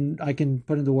more than I can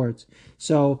put into words.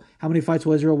 So how many fights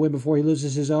will Israel win before he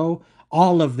loses his O?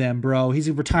 All of them, bro.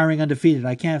 He's retiring undefeated.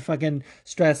 I can't fucking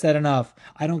stress that enough.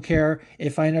 I don't care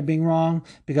if I end up being wrong,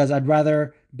 because I'd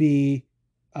rather be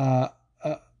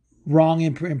wrong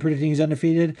in predicting he's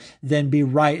undefeated than be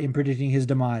right in predicting his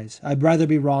demise. I'd rather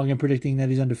be wrong in predicting that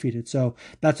he's undefeated. So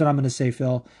that's what I'm going to say,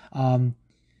 Phil.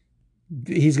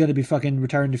 He's going to be fucking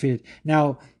retiring undefeated.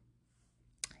 Now,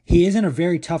 he is in a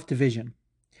very tough division.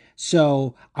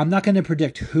 So I'm not going to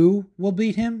predict who will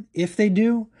beat him if they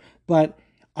do, but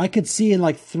I could see in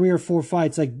like 3 or 4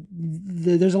 fights, like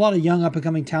there's a lot of young up and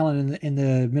coming talent in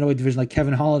the middleweight division, like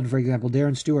Kevin Holland, for example,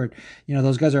 Darren Stewart. You know,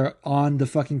 those guys are on the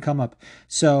fucking come up.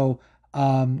 So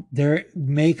there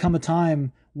may come a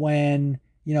time when,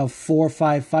 4 or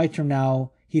 5 fights from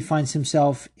now, he finds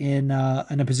himself in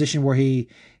a position where he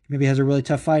maybe has a really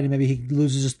tough fight and maybe he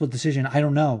loses a split decision. I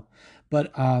don't know.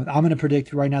 But I'm going to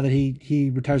predict right now that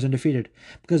he retires undefeated,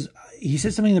 because he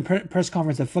said something in the press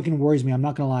conference that fucking worries me. I'm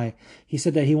not going to lie. He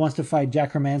said that he wants to fight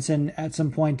Jack Hermanson at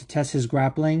some point to test his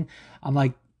grappling. I'm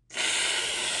like,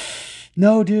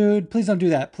 no, dude, please don't do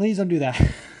that. Please don't do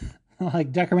that.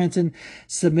 Like, Jack Hermanson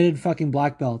submitted fucking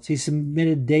black belts. He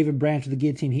submitted David Branch to the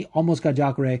guillotine. He almost got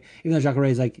Jacare, even though Jacare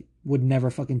is like, would never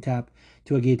fucking tap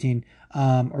to a guillotine,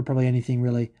 or probably anything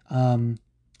really.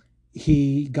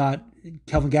 He got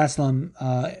Kelvin Gastelum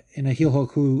in a heel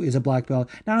hook, who is a black belt.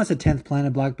 Now it's a 10th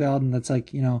planet black belt, and that's like,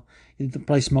 he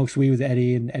probably smokes weed with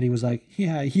Eddie, and Eddie was like,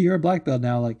 yeah, you're a black belt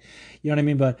now, like, you know what I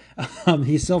mean? But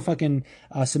he still fucking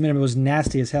submitted him. It was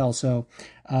nasty as hell. So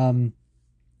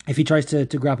if he tries to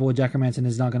grapple with Jack Hermanson,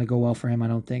 it's not going to go well for him, I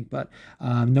don't think. But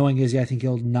knowing Izzy, I think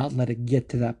he'll not let it get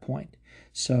to that point.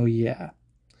 So yeah,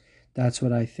 that's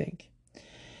what I think.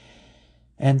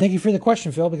 And thank you for the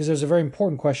question, Phil, because it was a very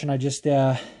important question. I just,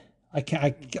 I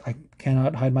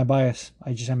cannot hide my bias.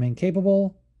 I just am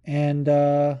incapable, and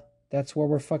that's where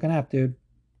we're fucking at, dude.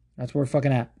 That's where we're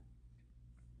fucking at.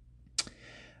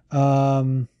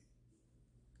 Oh,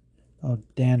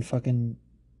 Dan, fucking,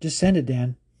 just send it,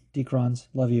 Dan. Decrons,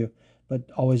 love you,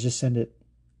 but always just send it.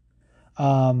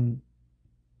 As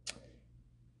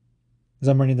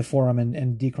I'm reading the forum,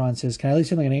 and Decron says, "Can I at least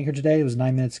send like an anchor today?" It was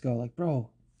 9 minutes ago. Like, bro.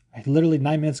 I literally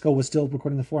 9 minutes ago was still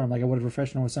recording the forum. Like, I would have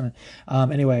refreshed and something.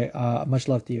 Anyway, much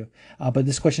love to you. But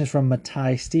this question is from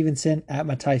Matai Stevenson, at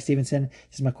Matai Stevenson.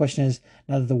 He says, my question is,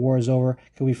 now that the war is over,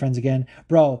 can we be friends again?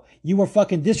 Bro, you were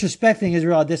fucking disrespecting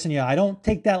Israel Adesanya. I don't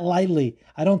take that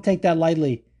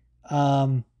lightly.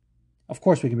 Of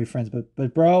course we can be friends,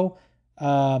 but bro,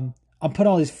 I'm putting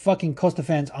all these fucking Costa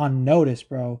fans on notice,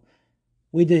 bro.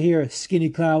 We did hear Skinny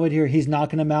Clown. We did hear he's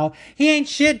knocking him out. He ain't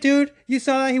shit, dude. You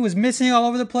saw that? He was missing all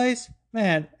over the place.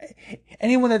 Man,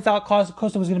 anyone that thought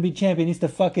Costa was going to be champion needs to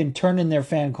fucking turn in their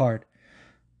fan card.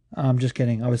 I'm just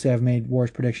kidding. Obviously, I've made worse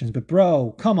predictions. But,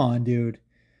 bro, come on, dude.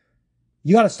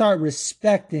 You got to start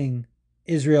respecting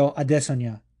Israel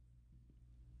Adesanya.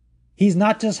 He's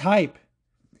not just hype.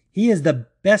 He is the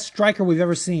best striker we've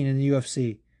ever seen in the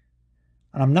UFC.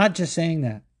 And I'm not just saying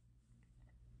that.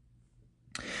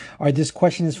 All right, this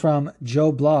question is from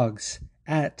Joe Blogs,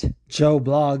 at Joe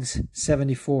Blogs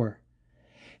 74.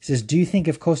 He says, do you think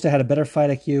if Costa had a better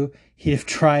fight IQ, he'd have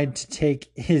tried to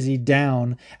take Izzy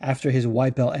down after his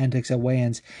white belt antics at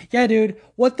weigh-ins? Yeah, dude,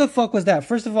 what the fuck was that?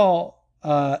 First of all,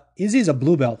 Izzy's a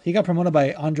blue belt. He got promoted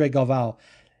by Andre Galvao,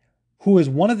 who is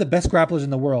one of the best grapplers in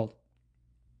the world.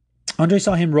 Andre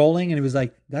saw him rolling and he was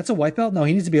like, that's a white belt? No,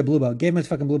 he needs to be a blue belt. Gave him his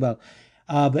fucking blue belt.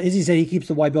 But Izzy said he keeps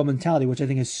the white belt mentality, which I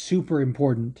think is super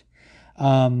important.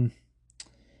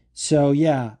 So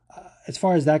yeah, as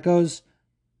far as that goes,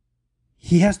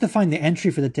 he has to find the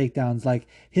entry for the takedowns. Like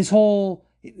his whole,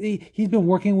 he's been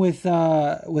working with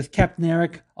Captain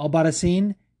Eric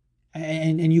Albarracin,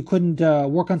 and you couldn't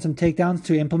work on some takedowns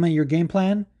to implement your game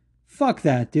plan. Fuck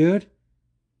that, dude.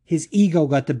 His ego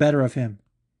got the better of him.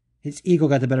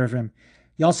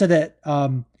 Y'all said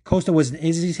that Costa was in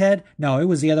Izzy's head. No, it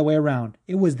was the other way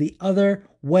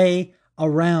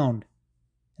around.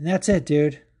 And that's it,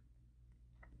 dude.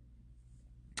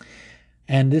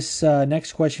 And this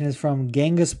next question is from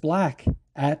Genghis Black,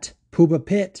 at Pooba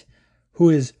Pit,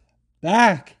 who is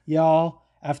back, y'all,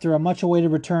 after a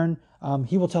much-awaited return.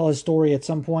 He will tell his story at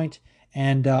some point,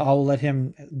 and I'll let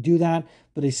him do that.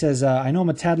 But he says, I know I'm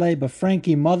a tad late, but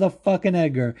Frankie motherfucking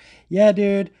Edgar. Yeah,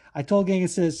 dude. I told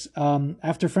Genghis this,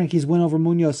 after Frankie's win over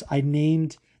Munoz, I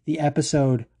named the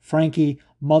episode Frankie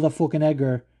motherfucking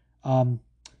Edgar.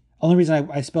 Only reason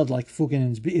I spelled like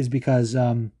fucking is because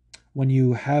when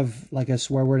you have like a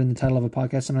swear word in the title of a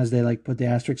podcast, sometimes they like put the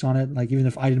asterisks on it. Like even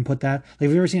if I didn't put that, like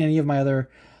have you ever seen any of my other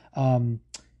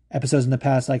episodes in the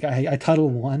past? Like I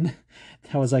titled one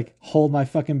that was like hold my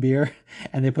fucking beer,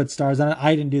 and they put stars on it.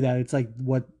 I didn't do that. It's like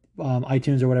what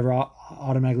iTunes or whatever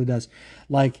automatically does.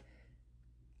 Like,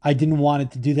 I didn't want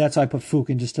it to do that, so I put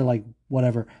Fukin just to like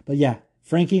whatever. But yeah,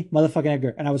 Frankie, motherfucking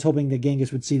Edgar, and I was hoping that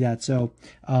Genghis would see that. So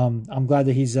I'm glad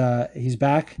that he's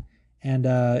back, and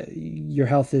your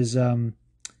health is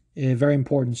very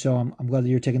important. So I'm glad that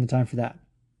you're taking the time for that.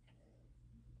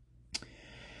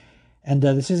 And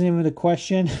this isn't even a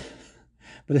question,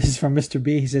 but this is from Mr.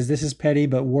 B. He says, this is petty,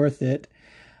 but worth it.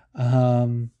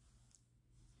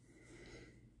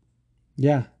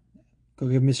 Yeah, go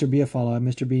give Mr. B a follow.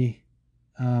 Mr. B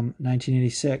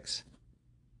 1986.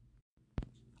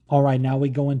 All right, now we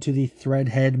go into the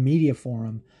Threadhead Media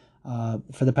Forum.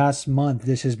 For the past month,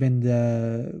 this has been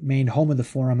the main home of the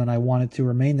forum, and I want it to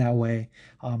remain that way.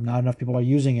 Not enough people are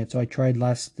using it, so I tried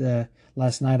last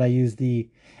night. I used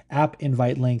the app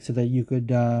invite link so that you could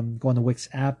go on the Wix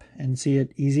app and see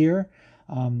it easier.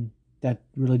 That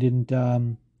really didn't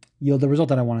yield the result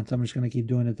that I wanted, so I'm just going to keep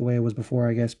doing it the way it was before,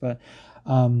 I guess. But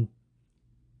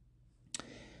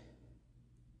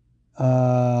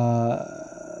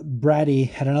Brady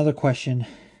had another question.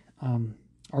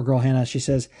 Our girl Hannah, she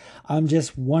says, I'm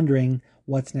just wondering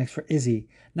what's next for Izzy.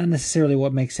 Not necessarily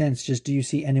what makes sense, just do you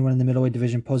see anyone in the middleweight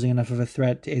division posing enough of a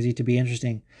threat to Izzy to be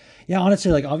interesting? Yeah, honestly,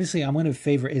 like, obviously I'm going to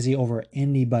favor Izzy over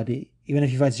anybody. Even if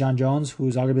he fights John Jones,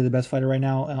 who's arguably the best fighter right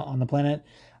now on the planet,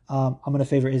 I'm going to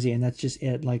favor Izzy, and that's just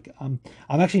it. Like, I'm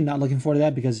actually not looking forward to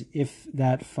that, because if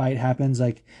that fight happens,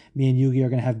 like, me and Yugi are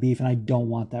going to have beef, and I don't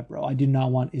want that, bro. I do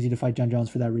not want Izzy to fight John Jones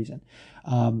for that reason.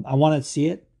 I want to see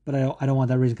it, but I don't want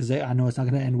that reason, because I know it's not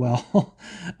going to end well.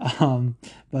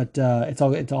 But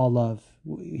it's all love.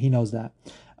 He knows that.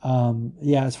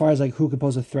 Yeah, as far as like who could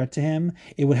pose a threat to him,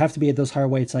 it would have to be at those higher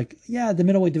weights. Like, yeah, the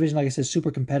middleweight division, like I said, is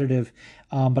super competitive.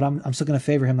 But I'm still going to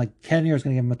favor him. Like, Cannonier is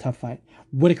going to give him a tough fight.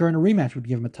 Whitaker in a rematch would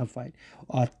give him a tough fight.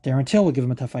 Darren Till would give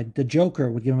him a tough fight. The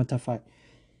Joker would give him a tough fight.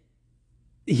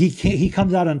 He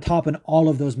comes out on top in all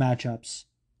of those matchups,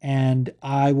 and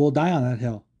I will die on that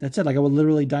hill. That's it. Like, I will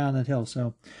literally die on that hill.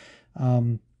 So,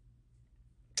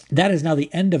 that is now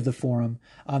the end of the forum.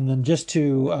 Then just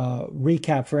to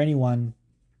recap for anyone,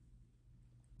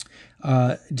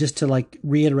 just to like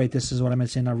reiterate, this is what I meant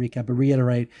to say, not recap, but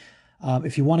reiterate.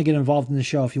 If you want to get involved in the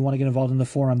show, if you want to get involved in the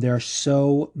forum, there are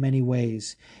so many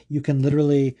ways. You can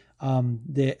literally,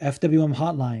 the FWM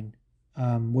hotline,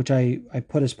 which I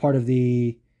put as part of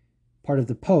the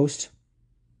post,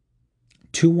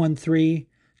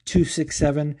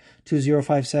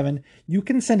 213-267-2057. You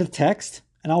can send a text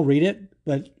and I'll read it,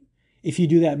 but if you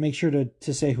do that, make sure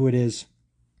to say who it is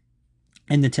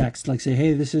in the text. Like, say,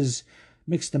 hey, this is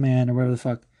Mixed Demand or whatever the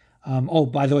fuck. Oh,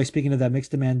 by the way, speaking of that,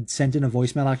 Mixed Demand sent in a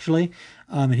voicemail actually,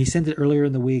 and he sent it earlier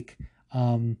in the week,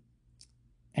 and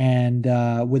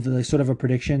with like, sort of a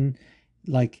prediction,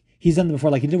 like he's done it before,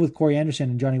 like he did with Corey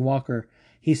Anderson and Johnny Walker.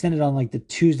 He sent it on like the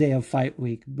Tuesday of fight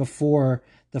week before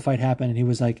the fight happened, and he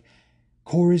was like,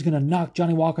 Corey's gonna knock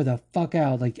Johnny Walker the fuck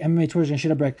out. Like, MMA Twitter's gonna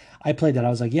shit a brick. I played that. I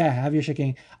was like, yeah, have your shit,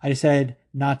 king. I decided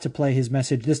not to play his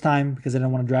message this time because I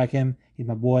didn't want to drag him. He's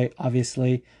my boy,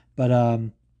 obviously. But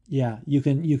yeah, you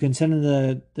can send in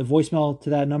the voicemail to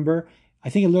that number.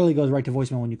 I think it literally goes right to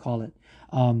voicemail when you call it,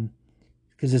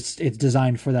 because it's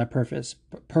designed for that purpose.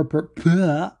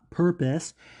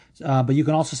 Purpose. But you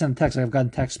can also send a text. I've gotten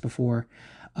texts before.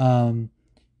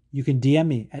 You can DM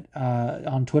me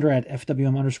on Twitter at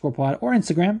FWM_pod or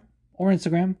Instagram.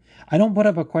 I don't put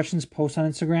up a questions post on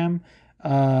Instagram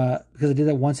because I did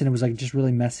that once and it was like just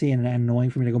really messy and annoying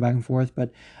for me to go back and forth.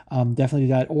 But definitely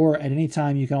do that. Or at any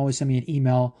time, you can always send me an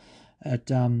email at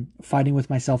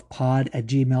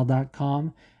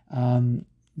fightingwithmyselfpod@gmail.com.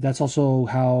 That's also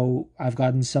how I've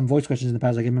gotten some voice questions in the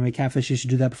past. Like MMA Catfish used to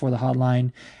do that before the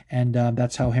hotline, and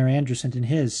that's how Harry Andrews sent in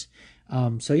his.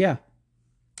 So yeah.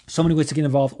 So many ways to get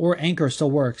involved, or Anchor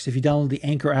still works. If you download the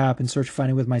Anchor app and search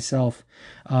Fighting With Myself,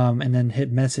 and then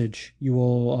hit message, you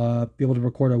will be able to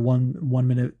record a one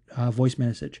minute voice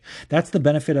message. That's the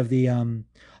benefit of the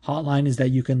hotline, is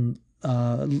that you can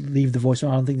leave the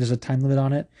voicemail. I don't think there's a time limit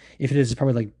on it. If it is, it's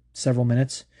probably like several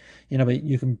minutes, but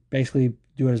you can basically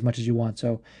do it as much as you want.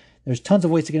 So there's tons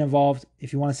of ways to get involved.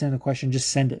 If you want to send a question, just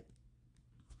send it.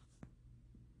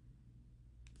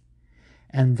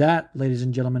 And that, ladies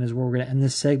and gentlemen, is where we're going to end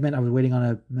this segment. I was waiting on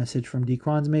a message from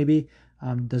D-Crons, maybe.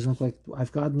 Doesn't look like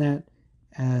I've gotten that.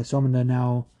 So I'm going to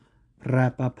now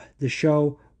wrap up the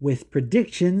show with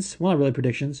predictions. Well, not really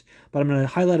predictions, but I'm going to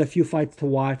highlight a few fights to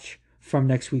watch from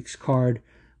next week's card,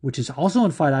 which is also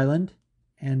on Fight Island.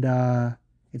 And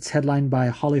it's headlined by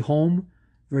Holly Holm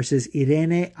versus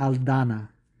Irene Aldana.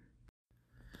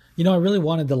 I really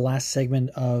wanted the last segment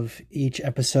of each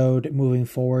episode moving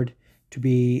forward to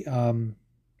be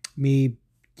me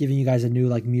giving you guys a new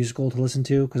like musical to listen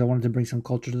to because I wanted to bring some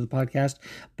culture to the podcast.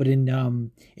 But in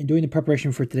doing the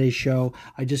preparation for today's show,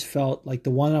 I just felt like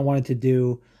the one I wanted to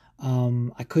do,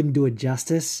 I couldn't do it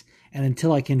justice, and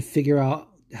until I can figure out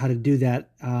how to do that,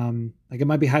 like it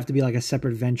might have to be like a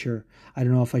separate venture. I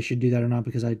don't know if I should do that or not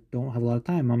because I don't have a lot of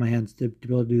time on my hands to be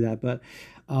able to do that. But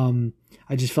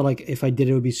I just felt like if I did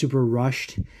it, it would be super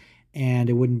rushed and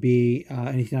it wouldn't be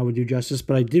anything I would do justice.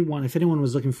 But I did want, if anyone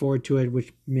was looking forward to it,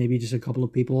 which maybe just a couple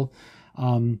of people,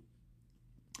 I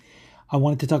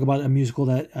wanted to talk about a musical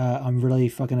that I'm really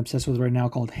fucking obsessed with right now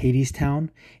called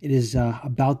Hadestown. It is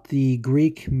about the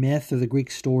Greek myth or the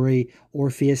Greek story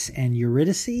Orpheus and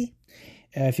Eurydice.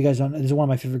 If you guys don't, this is one of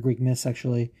my favorite Greek myths,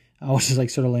 actually. Which is like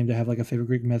sort of lame to have like a favorite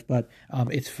Greek myth, but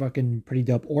it's fucking pretty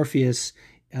dope. Orpheus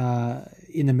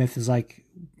in the myth is like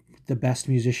the best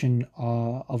musician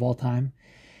of all time,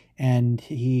 and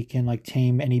he can like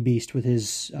tame any beast with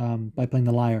his by playing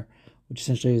the lyre, which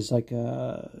essentially is like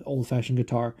a old-fashioned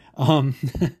guitar. And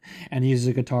he uses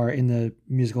a guitar in the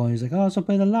musical, and he's like, "Oh, so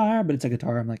play the lyre," but it's a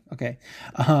guitar. I'm like, okay.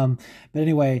 But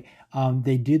anyway,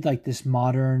 they did like this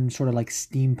modern sort of like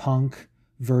steampunk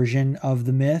version of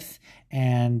the myth,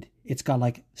 and it's got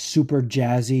like super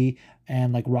jazzy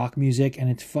and like rock music,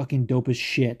 and it's fucking dope as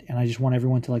shit. And I just want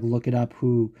everyone to like look it up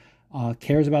who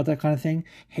cares about that kind of thing.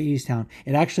 Hadestown.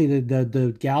 It actually,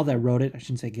 the gal that wrote it, I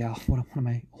shouldn't say gal, what am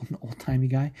I, old-timey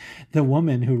guy? The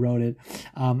woman who wrote it,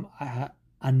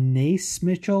 Anais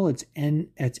Mitchell, it's Anais,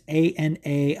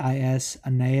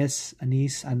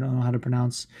 Anais, I don't know how to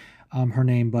pronounce her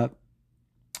name, but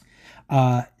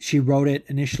she wrote it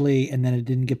initially and then it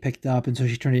didn't get picked up, and so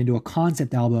she turned it into a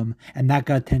concept album, and that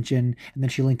got attention, and then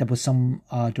she linked up with some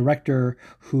director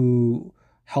who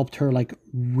helped her like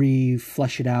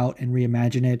flesh it out and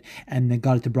reimagine it, and then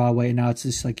got it to Broadway, and now it's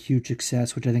this like huge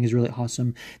success, which I think is really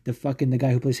awesome. The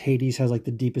guy who plays Hades has like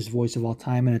the deepest voice of all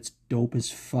time, and it's dope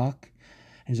as fuck.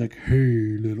 And he's like,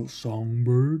 "Hey, little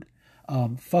songbird."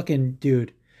 Fucking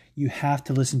dude, you have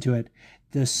to listen to it.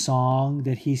 The song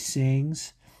that he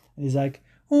sings, he's like,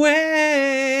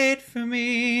 "Wait for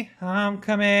me, I'm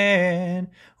coming.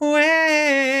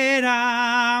 Wait,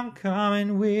 I'm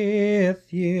coming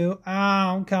with you.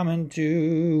 I'm coming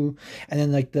too." And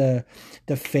then like the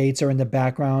Fates are in the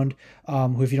background.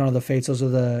 Who, if you don't know the Fates, those are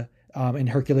the in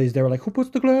Hercules. They were like, "Who puts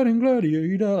the glad in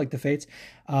gladiator?" Like the Fates.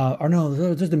 Or no,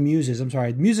 those are the Muses. I'm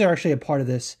sorry, the Muses are actually a part of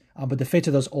this. But the Fates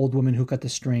are those old women who cut the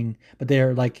string. But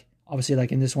they're like, obviously,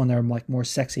 like in this one, they're like more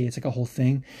sexy. It's like a whole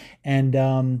thing. And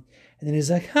then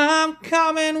he's like, "I'm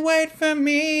coming, wait for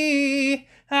me.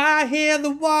 I hear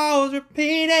the walls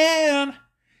repeating."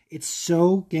 It's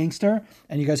so gangster,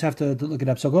 and you guys have to look it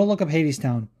up. So go look up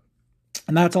Hadestown.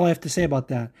 And that's all I have to say about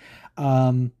that.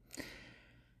 And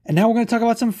now we're going to talk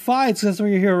about some fights. That's what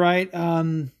you're here, right?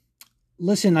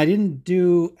 Listen, I didn't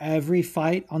do every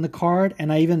fight on the card,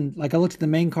 and I looked at the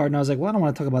main card and I was like, well, I don't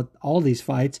want to talk about all these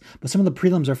fights, but some of the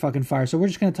prelims are fucking fire. So we're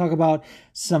just going to talk about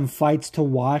some fights to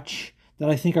watch that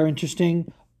I think are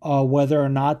interesting, whether or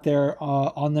not they're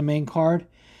on the main card.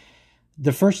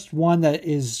 The first one that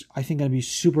is, I think, going to be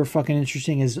super fucking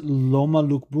interesting is Loma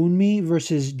Lookboonmee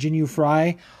versus Jin Yu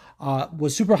Fry.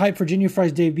 Was super hyped for Jin Yu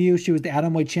Fry's debut. She was the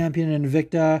atomweight champion in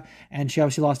Invicta, and she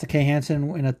obviously lost to Kay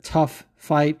Hansen in a tough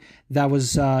fight. That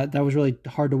was really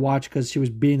hard to watch because she was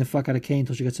beating the fuck out of Kay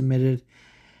until she got submitted.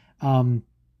 And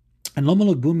Loma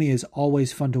Lookboonmee is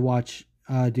always fun to watch,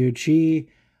 dude. She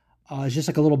is just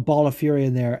like a little ball of fury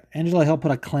in there. Angela Hill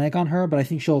put a clank on her, but I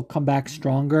think she'll come back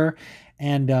stronger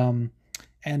and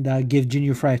give Jin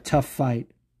Yu Fry a tough fight.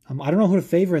 I don't know who to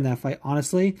favor in that fight,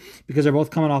 honestly, because they're both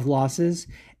coming off losses.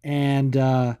 And,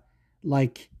 obviously,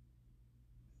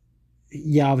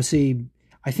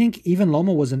 I think even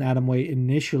Loma was an atomweight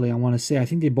initially, I want to say. I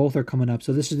think they both are coming up.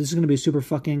 So this is going to be a super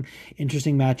fucking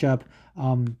interesting matchup.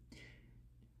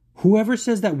 Whoever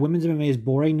says that women's MMA is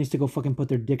boring needs to go fucking put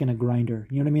their dick in a grinder.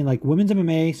 You know what I mean? Like, women's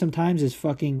MMA sometimes is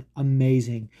fucking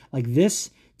amazing. Like,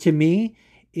 this, to me,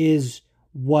 is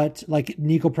what, like,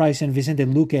 Nico Price and Vicente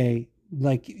Luque,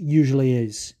 like, usually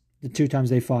is. The two times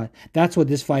they fought. That's what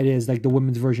this fight is, like the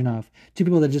women's version of. Two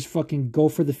people that just fucking go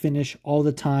for the finish all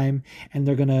the time, and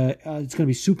they're gonna, it's gonna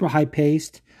be super high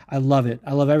paced. I love it.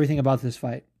 I love everything about this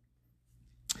fight.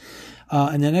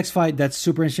 And the next fight that's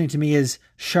super interesting to me is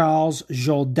Charles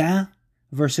Jourdain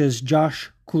versus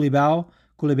Josh Culibao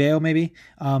maybe.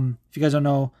 If you guys don't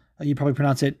know, you probably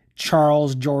pronounce it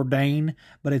Charles Jourdain,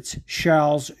 but it's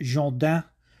Charles Jourdain.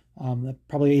 That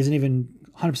probably isn't even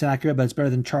 100% accurate, but it's better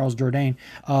than Charles Jourdain.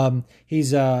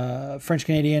 He's French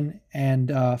Canadian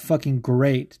and fucking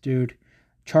great, dude.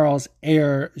 Charles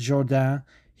Air Jourdain.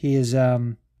 He is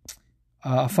a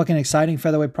fucking exciting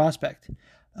featherweight prospect.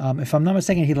 If I'm not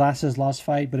mistaken, he lost his last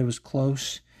fight, but it was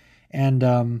close. And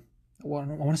I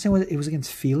want to say it was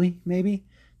against Feely, maybe?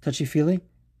 Touchy-Feely.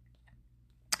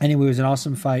 Anyway, it was an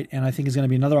awesome fight, and I think it's going to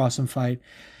be another awesome fight.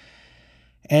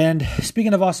 And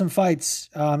speaking of awesome fights,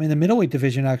 in the middleweight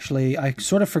division, actually, I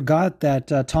sort of forgot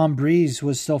that Tom Breeze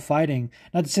was still fighting.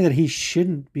 Not to say that he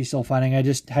shouldn't be still fighting. I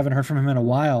just haven't heard from him in a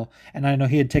while. And I know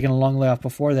he had taken a long layoff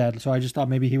before that. So I just thought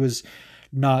maybe he was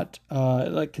not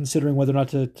considering whether or not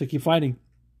to keep fighting.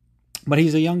 But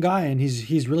he's a young guy, and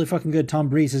he's really fucking good. Tom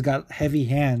Breeze has got heavy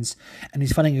hands. And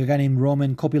he's fighting a guy named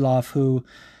Roman Kopylov, who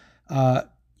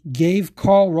gave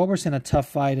Carl Roberson a tough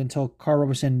fight until Carl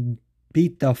Roberson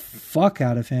beat the fuck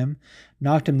out of him,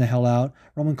 knocked him the hell out.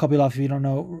 Roman Kopylov, if you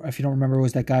don't remember,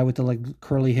 was that guy with the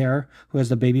curly hair who has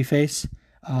the baby face.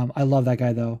 I love that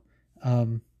guy though.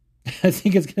 I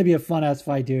think it's gonna be a fun ass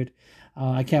fight, dude.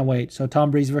 I can't wait. So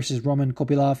Tom Breeze versus Roman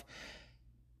Kopylov.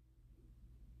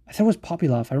 I thought it was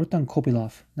Popylov. I wrote down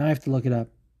Kopylov. Now I have to look it up.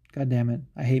 God damn it.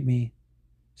 I hate me.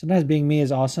 Sometimes being me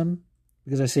is awesome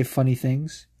because I say funny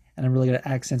things and I'm really good at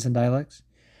accents and dialects.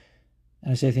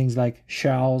 And I say things like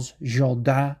Charles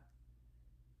Jourdain.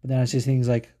 But then I say things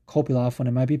like Kopylov when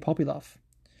it might be Popylov.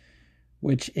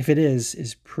 Which, if it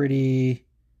is pretty,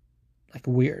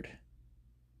 weird.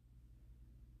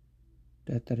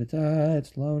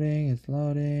 It's loading.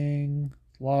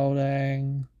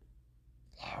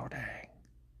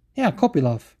 Yeah,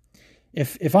 Kopylov.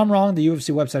 If I'm wrong, the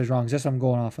UFC website is wrong. That's what I'm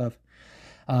going off of.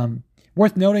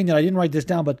 Worth noting that I didn't write this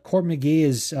down, but Court McGee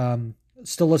is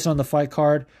still listed on the fight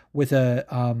card with a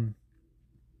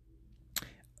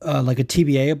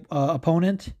TBA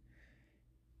opponent.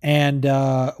 And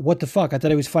what the fuck? I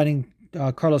thought he was fighting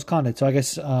Carlos Condit. So I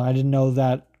guess I didn't know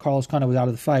that Carlos Condit was out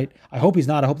of the fight. I hope he's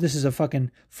not. I hope this is a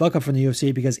fucking fuck up from the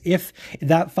UFC, because if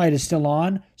that fight is still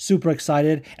on, super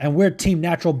excited. And we're Team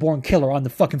Natural Born Killer on the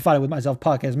fucking Fighting With Myself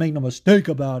podcast. Make no mistake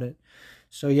about it.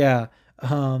 So yeah.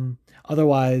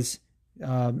 Otherwise,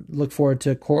 look forward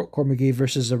to Court McGee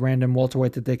versus a random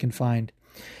welterweight that they can find.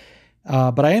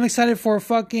 But I am excited for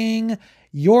fucking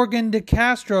Yorgan De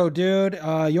Castro, dude.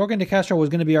 Yorgan De Castro was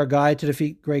going to be our guy to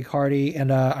defeat Greg Hardy,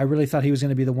 and I really thought he was going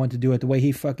to be the one to do it. The way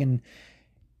he fucking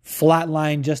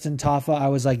flatlined Justin Tafa, I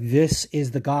was like, this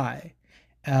is the guy.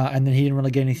 And then he didn't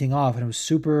really get anything off, and it was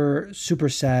super, super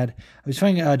sad. I was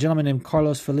fighting a gentleman named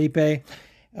Carlos Felipe,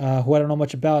 who I don't know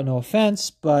much about, no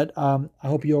offense, but I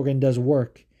hope Yorgan does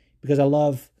work, because I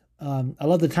love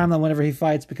the timeline whenever he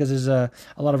fights, because there's a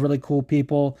lot of really cool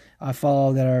people I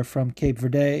follow that are from Cape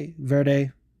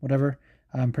Verde, whatever.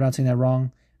 I'm pronouncing that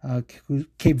wrong.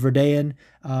 Cape Verdean,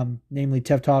 namely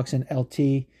Tev Talks and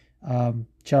LT.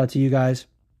 Shout out to you guys.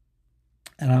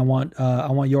 And I want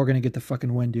Yorgan to get the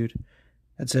fucking win, dude.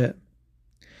 That's it.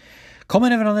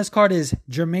 Co-main event on this card is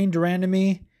Germaine de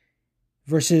Randamie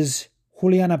versus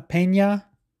Juliana Pena.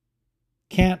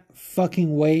 Can't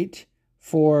fucking wait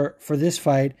for this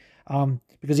fight,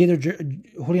 because either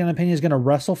Juliana Pena is going to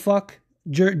wrestle fuck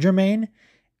Germaine,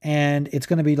 and it's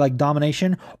going to be like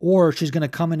domination, or she's going to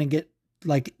come in and get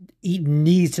eat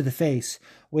knees to the face,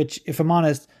 which, if I'm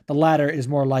honest, the latter is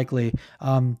more likely.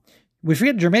 We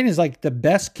forget Germaine is the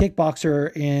best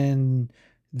kickboxer in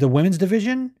the women's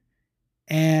division,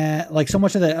 and so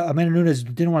much that Amanda Nunes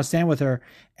didn't want to stand with her,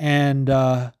 and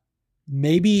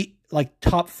maybe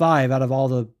top 5 out of all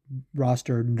the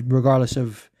roster, regardless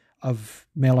of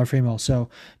male or female. So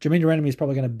Germaine de Randamie is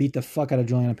probably going to beat the fuck out of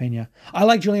Juliana Pena. I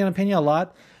like Juliana Pena a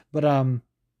lot, but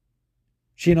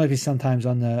she annoys me sometimes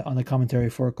on the commentary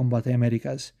for Combate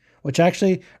Americas, which I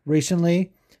actually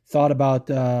recently thought about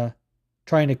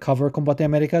trying to cover Combate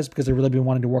Americas, because I've really been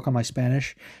wanting to work on my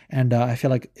Spanish, and I feel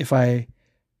like if I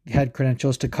had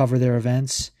credentials to cover their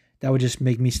events, that would just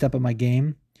make me step up my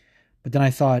game. But then I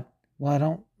thought, well, I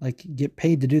don't get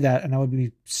paid to do that, and I would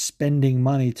be spending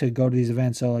money to go to these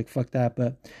events, so fuck that.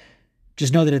 But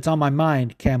just know that it's on my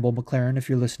mind, Campbell McLaren, if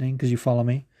you're listening, because you follow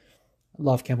me. I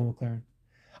love Campbell McLaren.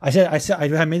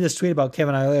 I made this tweet about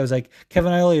Kevin Iole. I was like,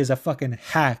 Kevin Iole is a fucking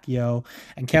hack, yo.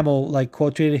 And Campbell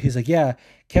quote tweeted. He's like, yeah,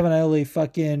 Kevin Iole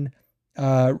fucking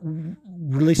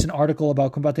released an article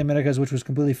about Combate Americas, which was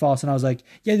completely false. And I was like,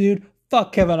 yeah, dude,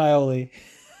 fuck Kevin Iole.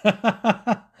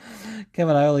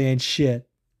 Kevin Iole ain't shit.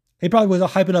 He probably was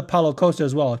hyping up Paulo Costa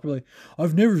as well. It's probably,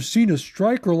 I've never seen a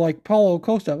striker like Paulo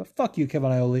Costa. But fuck you,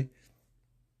 Kevin Iole.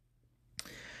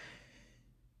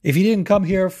 If you didn't come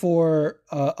here for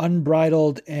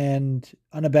unbridled and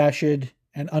unabashed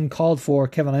and uncalled for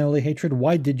Kevin Iole hatred,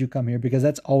 why did you come here? Because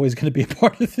that's always going to be a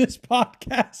part of this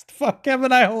podcast. Fuck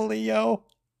Kevin Iole, yo.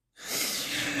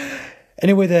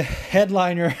 Anyway, the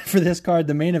headliner for this card,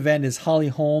 the main event, is Holly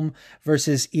Holm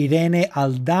versus Irene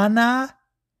Aldana.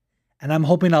 And I'm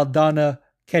hoping Aldana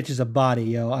catches a body,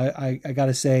 yo. I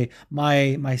gotta say,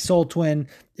 my soul twin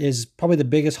is probably the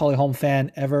biggest Holly Holm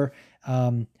fan ever.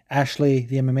 Ashley,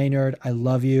 the MMA nerd, I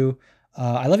love you.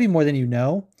 I love you more than you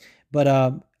know, but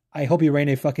I hope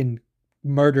Irene fucking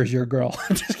murders your girl.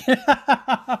 I'm just kidding.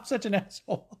 I'm such an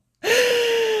asshole.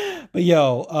 But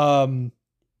yo,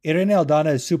 Irene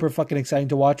Aldana is super fucking exciting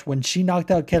to watch. When she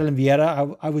knocked out Kettlin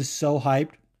Vieira, I was so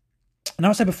hyped. And I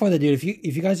was said before that, dude,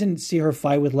 if you guys didn't see her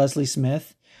fight with Leslie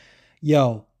Smith,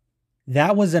 yo,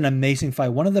 that was an amazing fight.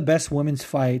 One of the best women's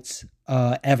fights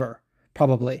ever,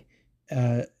 probably.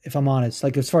 If I'm honest,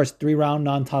 like as far as 3-round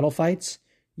non-title fights,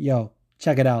 yo,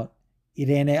 check it out.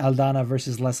 Irene Aldana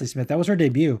versus Leslie Smith. That was her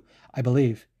debut, I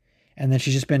believe. And then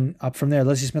she's just been up from there.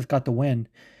 Leslie Smith got the win.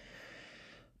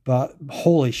 But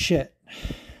holy shit.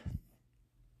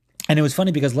 And it was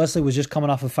funny because Leslie was just coming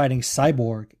off of fighting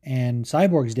Cyborg and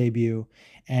Cyborg's debut.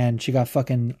 And she got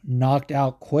fucking knocked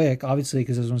out quick, obviously,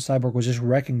 because it was when Cyborg was just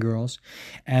wrecking girls.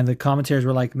 And the commentators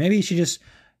were like, maybe she just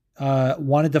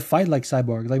wanted to fight like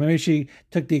Cyborg. Like maybe she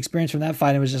took the experience from that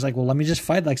fight and was just like, well, let me just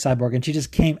fight like Cyborg. And she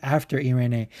just came after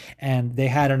Irene. And they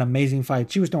had an amazing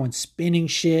fight. She was doing spinning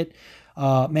shit.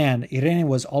 Man, Irene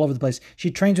was all over the place.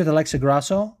 She trains with Alexa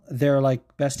Grasso. They're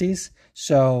like besties.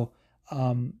 So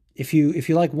if you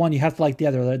like one, you have to like the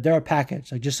other. They're a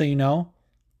package. Like just so you know,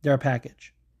 they're a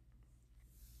package.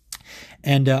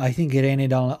 And I think Irene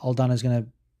Aldana is gonna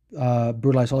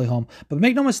brutalize Holly Holm. But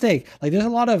make no mistake, like there's a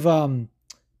lot of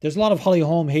Holly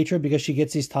Holm hatred because she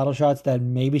gets these title shots that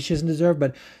maybe she doesn't deserve.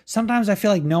 But sometimes I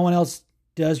feel like no one else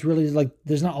does really, like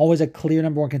there's not always a clear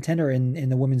number one contender in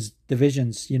the women's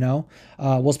divisions, you know?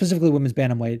 Well, specifically women's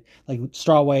bantamweight. Like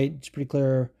strawweight, it's pretty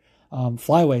clear.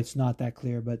 Flyweight's not that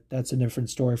clear, but that's a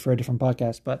different story for a different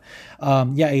podcast. But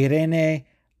yeah, Irene,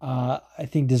 I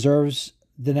think deserves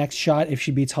the next shot if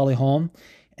she beats Holly Holm.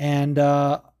 And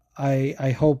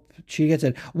I hope she gets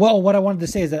it. Well, what I wanted to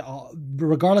say is that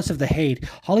regardless of the hate,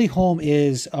 Holly Holm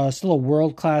is still a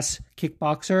world-class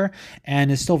kickboxer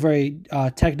and is still very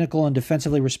technical and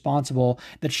defensively responsible,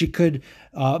 that she could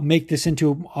make this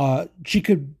into, she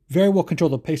could very well control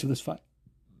the pace of this fight.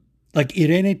 Like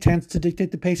Irene tends to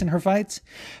dictate the pace in her fights,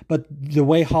 but the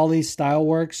way Holly's style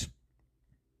works,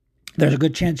 there's a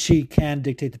good chance she can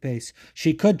dictate the pace.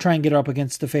 She could try and get her up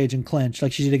against the Phage and clinch,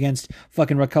 like she did against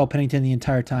fucking Raquel Pennington the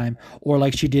entire time, or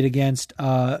like she did against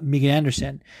Megan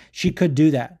Anderson. She could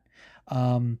do that.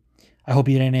 I hope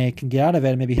Irene can get out of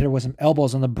it and maybe hit her with some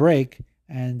elbows on the break,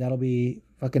 and that'll be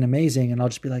fucking amazing. And I'll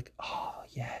just be like, oh,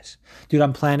 yes. Dude,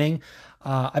 I'm planning.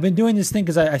 I've been doing this thing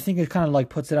because I think it kind of like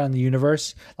puts it out in the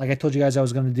universe. Like I told you guys I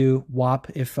was going to do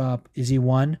WAP if Izzy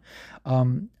won.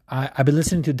 I've been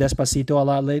listening to Despacito a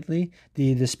lot lately,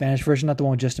 the Spanish version, not the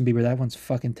one with Justin Bieber. That one's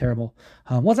fucking terrible.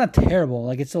 Well, it's not terrible.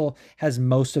 Like it still has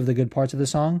most of the good parts of the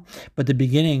song, but the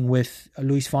beginning with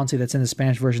Luis Fonsi that's in the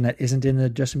Spanish version that isn't in the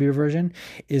Justin Bieber version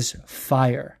is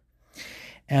fire.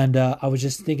 And I was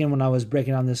just thinking when I was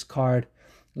breaking down this card,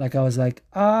 like I was like,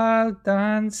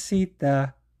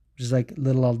 Aldancita, which is like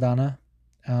little Aldana.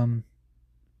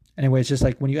 Anyway, it's just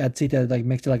like when you add Cita, like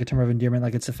makes it like a term of endearment,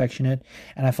 like it's affectionate.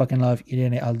 And I fucking love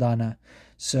Irene Aldana.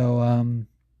 So,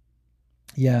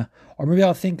 yeah. Or maybe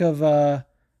I'll think of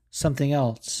something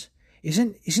else.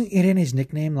 Isn't Irene's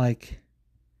nickname like,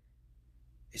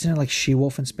 isn't it like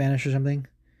She-Wolf in Spanish or something?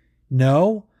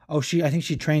 No? Oh, I think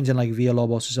she trains in like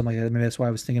Villalobos or something like that. Maybe that's why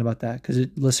I was thinking about that, because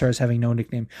it lists her as having no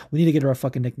nickname. We need to get her a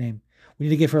fucking nickname. We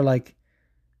need to give her like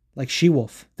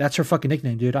She-Wolf. That's her fucking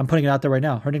nickname, dude. I'm putting it out there right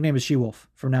now. Her nickname is She-Wolf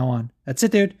from now on. That's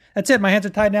it, dude. That's it. My hands are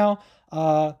tied now.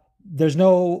 There's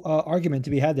no argument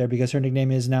to be had there because her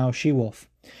nickname is now She-Wolf.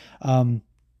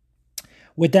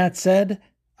 With that said,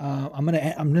 I'm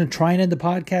gonna try and end the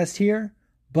podcast here,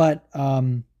 but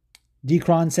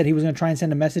D-Cron said he was gonna try and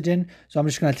send a message in, so I'm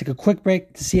just gonna take a quick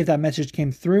break to see if that message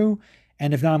came through,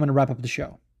 and if not, I'm gonna wrap up the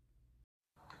show.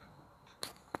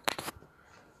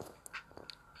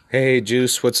 Hey,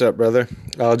 Juice, what's up, brother?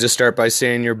 I'll just start by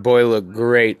saying your boy looked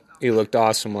great. He looked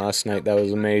awesome last night. That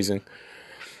was amazing.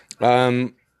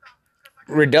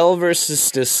 Riddell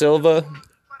versus De Silva.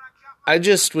 I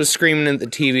just was screaming at the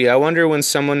TV. I wonder when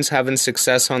someone's having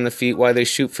success on the feet why they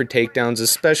shoot for takedowns,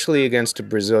 especially against a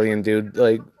Brazilian dude.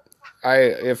 Like,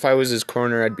 if I was his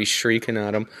corner, I'd be shrieking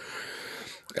at him.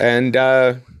 And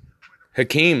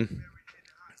Hakeem,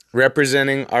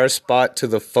 representing our spot to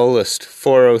the fullest.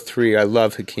 403. I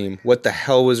love Hakeem. What the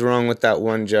hell was wrong with that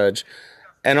one judge?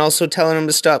 And also telling him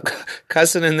to stop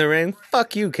cussing in the ring.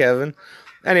 Fuck you, Kevin.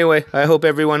 Anyway, I hope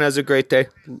everyone has a great day.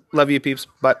 Love you, peeps.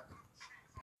 Bye.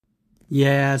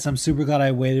 Yes, I'm super glad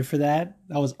I waited for that.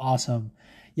 That was awesome.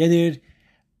 Yeah, dude.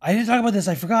 I didn't talk about this.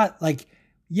 I forgot. Like,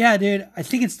 Yeah, dude. I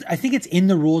think it's in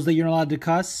the rules that you're not allowed to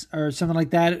cuss or something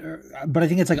like that. But I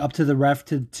think it's like up to the ref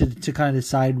to kind of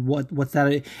decide what's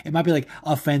that. It might be like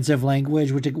offensive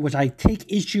language, which I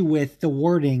take issue with the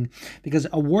wording, because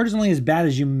a word is only as bad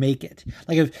as you make it.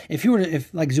 Like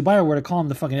if like Zubair were to call him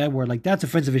the fucking N word, like that's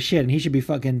offensive as shit, and he should be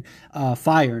fucking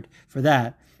fired for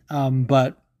that.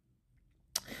 But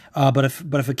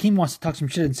if Hakeem wants to talk some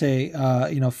shit and say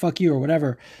fuck you or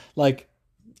whatever, like,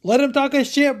 let him talk his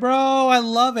shit, bro. I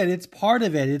love it. It's part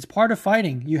of it. It's part of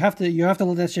fighting. You have to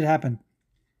let that shit happen.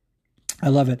 I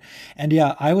love it. And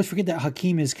yeah, I always forget that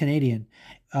Hakeem is Canadian,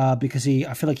 because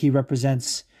I feel like he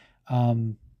represents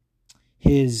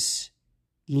his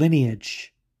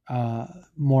lineage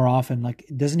more often. Like,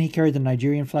 doesn't he carry the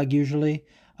Nigerian flag usually?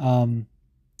 I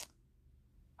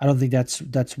don't think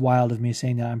that's wild of me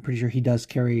saying that. I'm pretty sure he does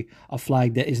carry a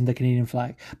flag that isn't the Canadian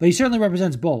flag, but he certainly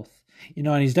represents both.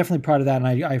 And he's definitely proud of that.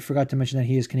 And I forgot to mention that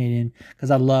he is Canadian, because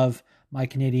I love my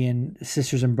Canadian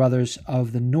sisters and brothers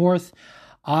of the North.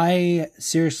 I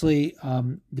seriously,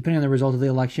 depending on the result of the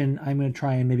election, I'm going to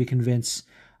try and maybe convince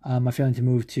my family to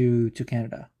move to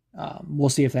Canada. We'll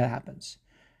see if that happens.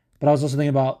 But I was also thinking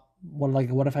about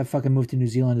what if I fucking moved to New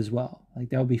Zealand as well?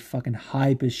 Like, that would be fucking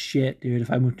hype as shit, dude.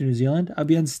 If I moved to New Zealand, I'd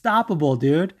be unstoppable,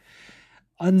 dude.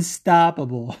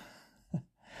 Unstoppable.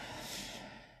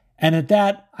 And at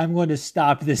that, I'm going to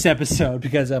stop this episode,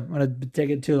 because I'm going to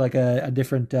take it to like a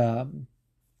different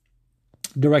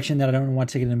direction that I don't want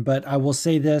to take it in. But I will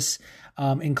say this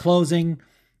in closing: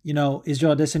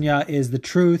 Israel Adesanya is the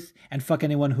truth, and fuck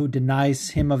anyone who denies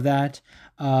him of that.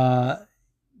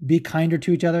 Be kinder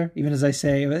to each other, even as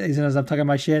I'm talking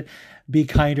my shit. Be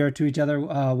kinder to each other.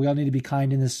 We all need to be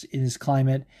kind in this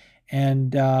climate, and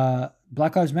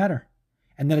Black Lives Matter.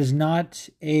 And that is not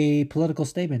a political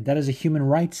statement. That is a human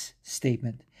rights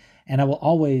statement. And I will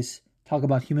always talk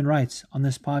about human rights on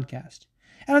this podcast.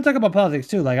 And I talk about politics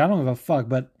too. Like, I don't give a fuck.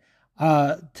 But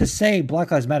to say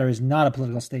Black Lives Matter is not a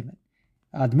political statement.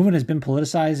 The movement has been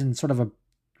politicized in sort of a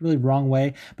really wrong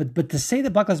way. But to say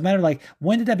that Black Lives Matter, like,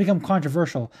 when did that become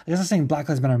controversial? It's not saying Black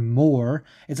Lives Matter more.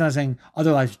 It's not saying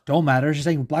other lives don't matter. It's just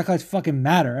saying Black Lives fucking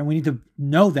matter. And we need to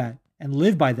know that and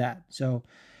live by that. So,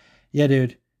 yeah,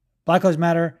 dude. Black Lives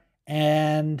Matter,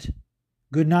 and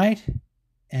good night,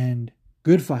 and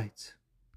good fights.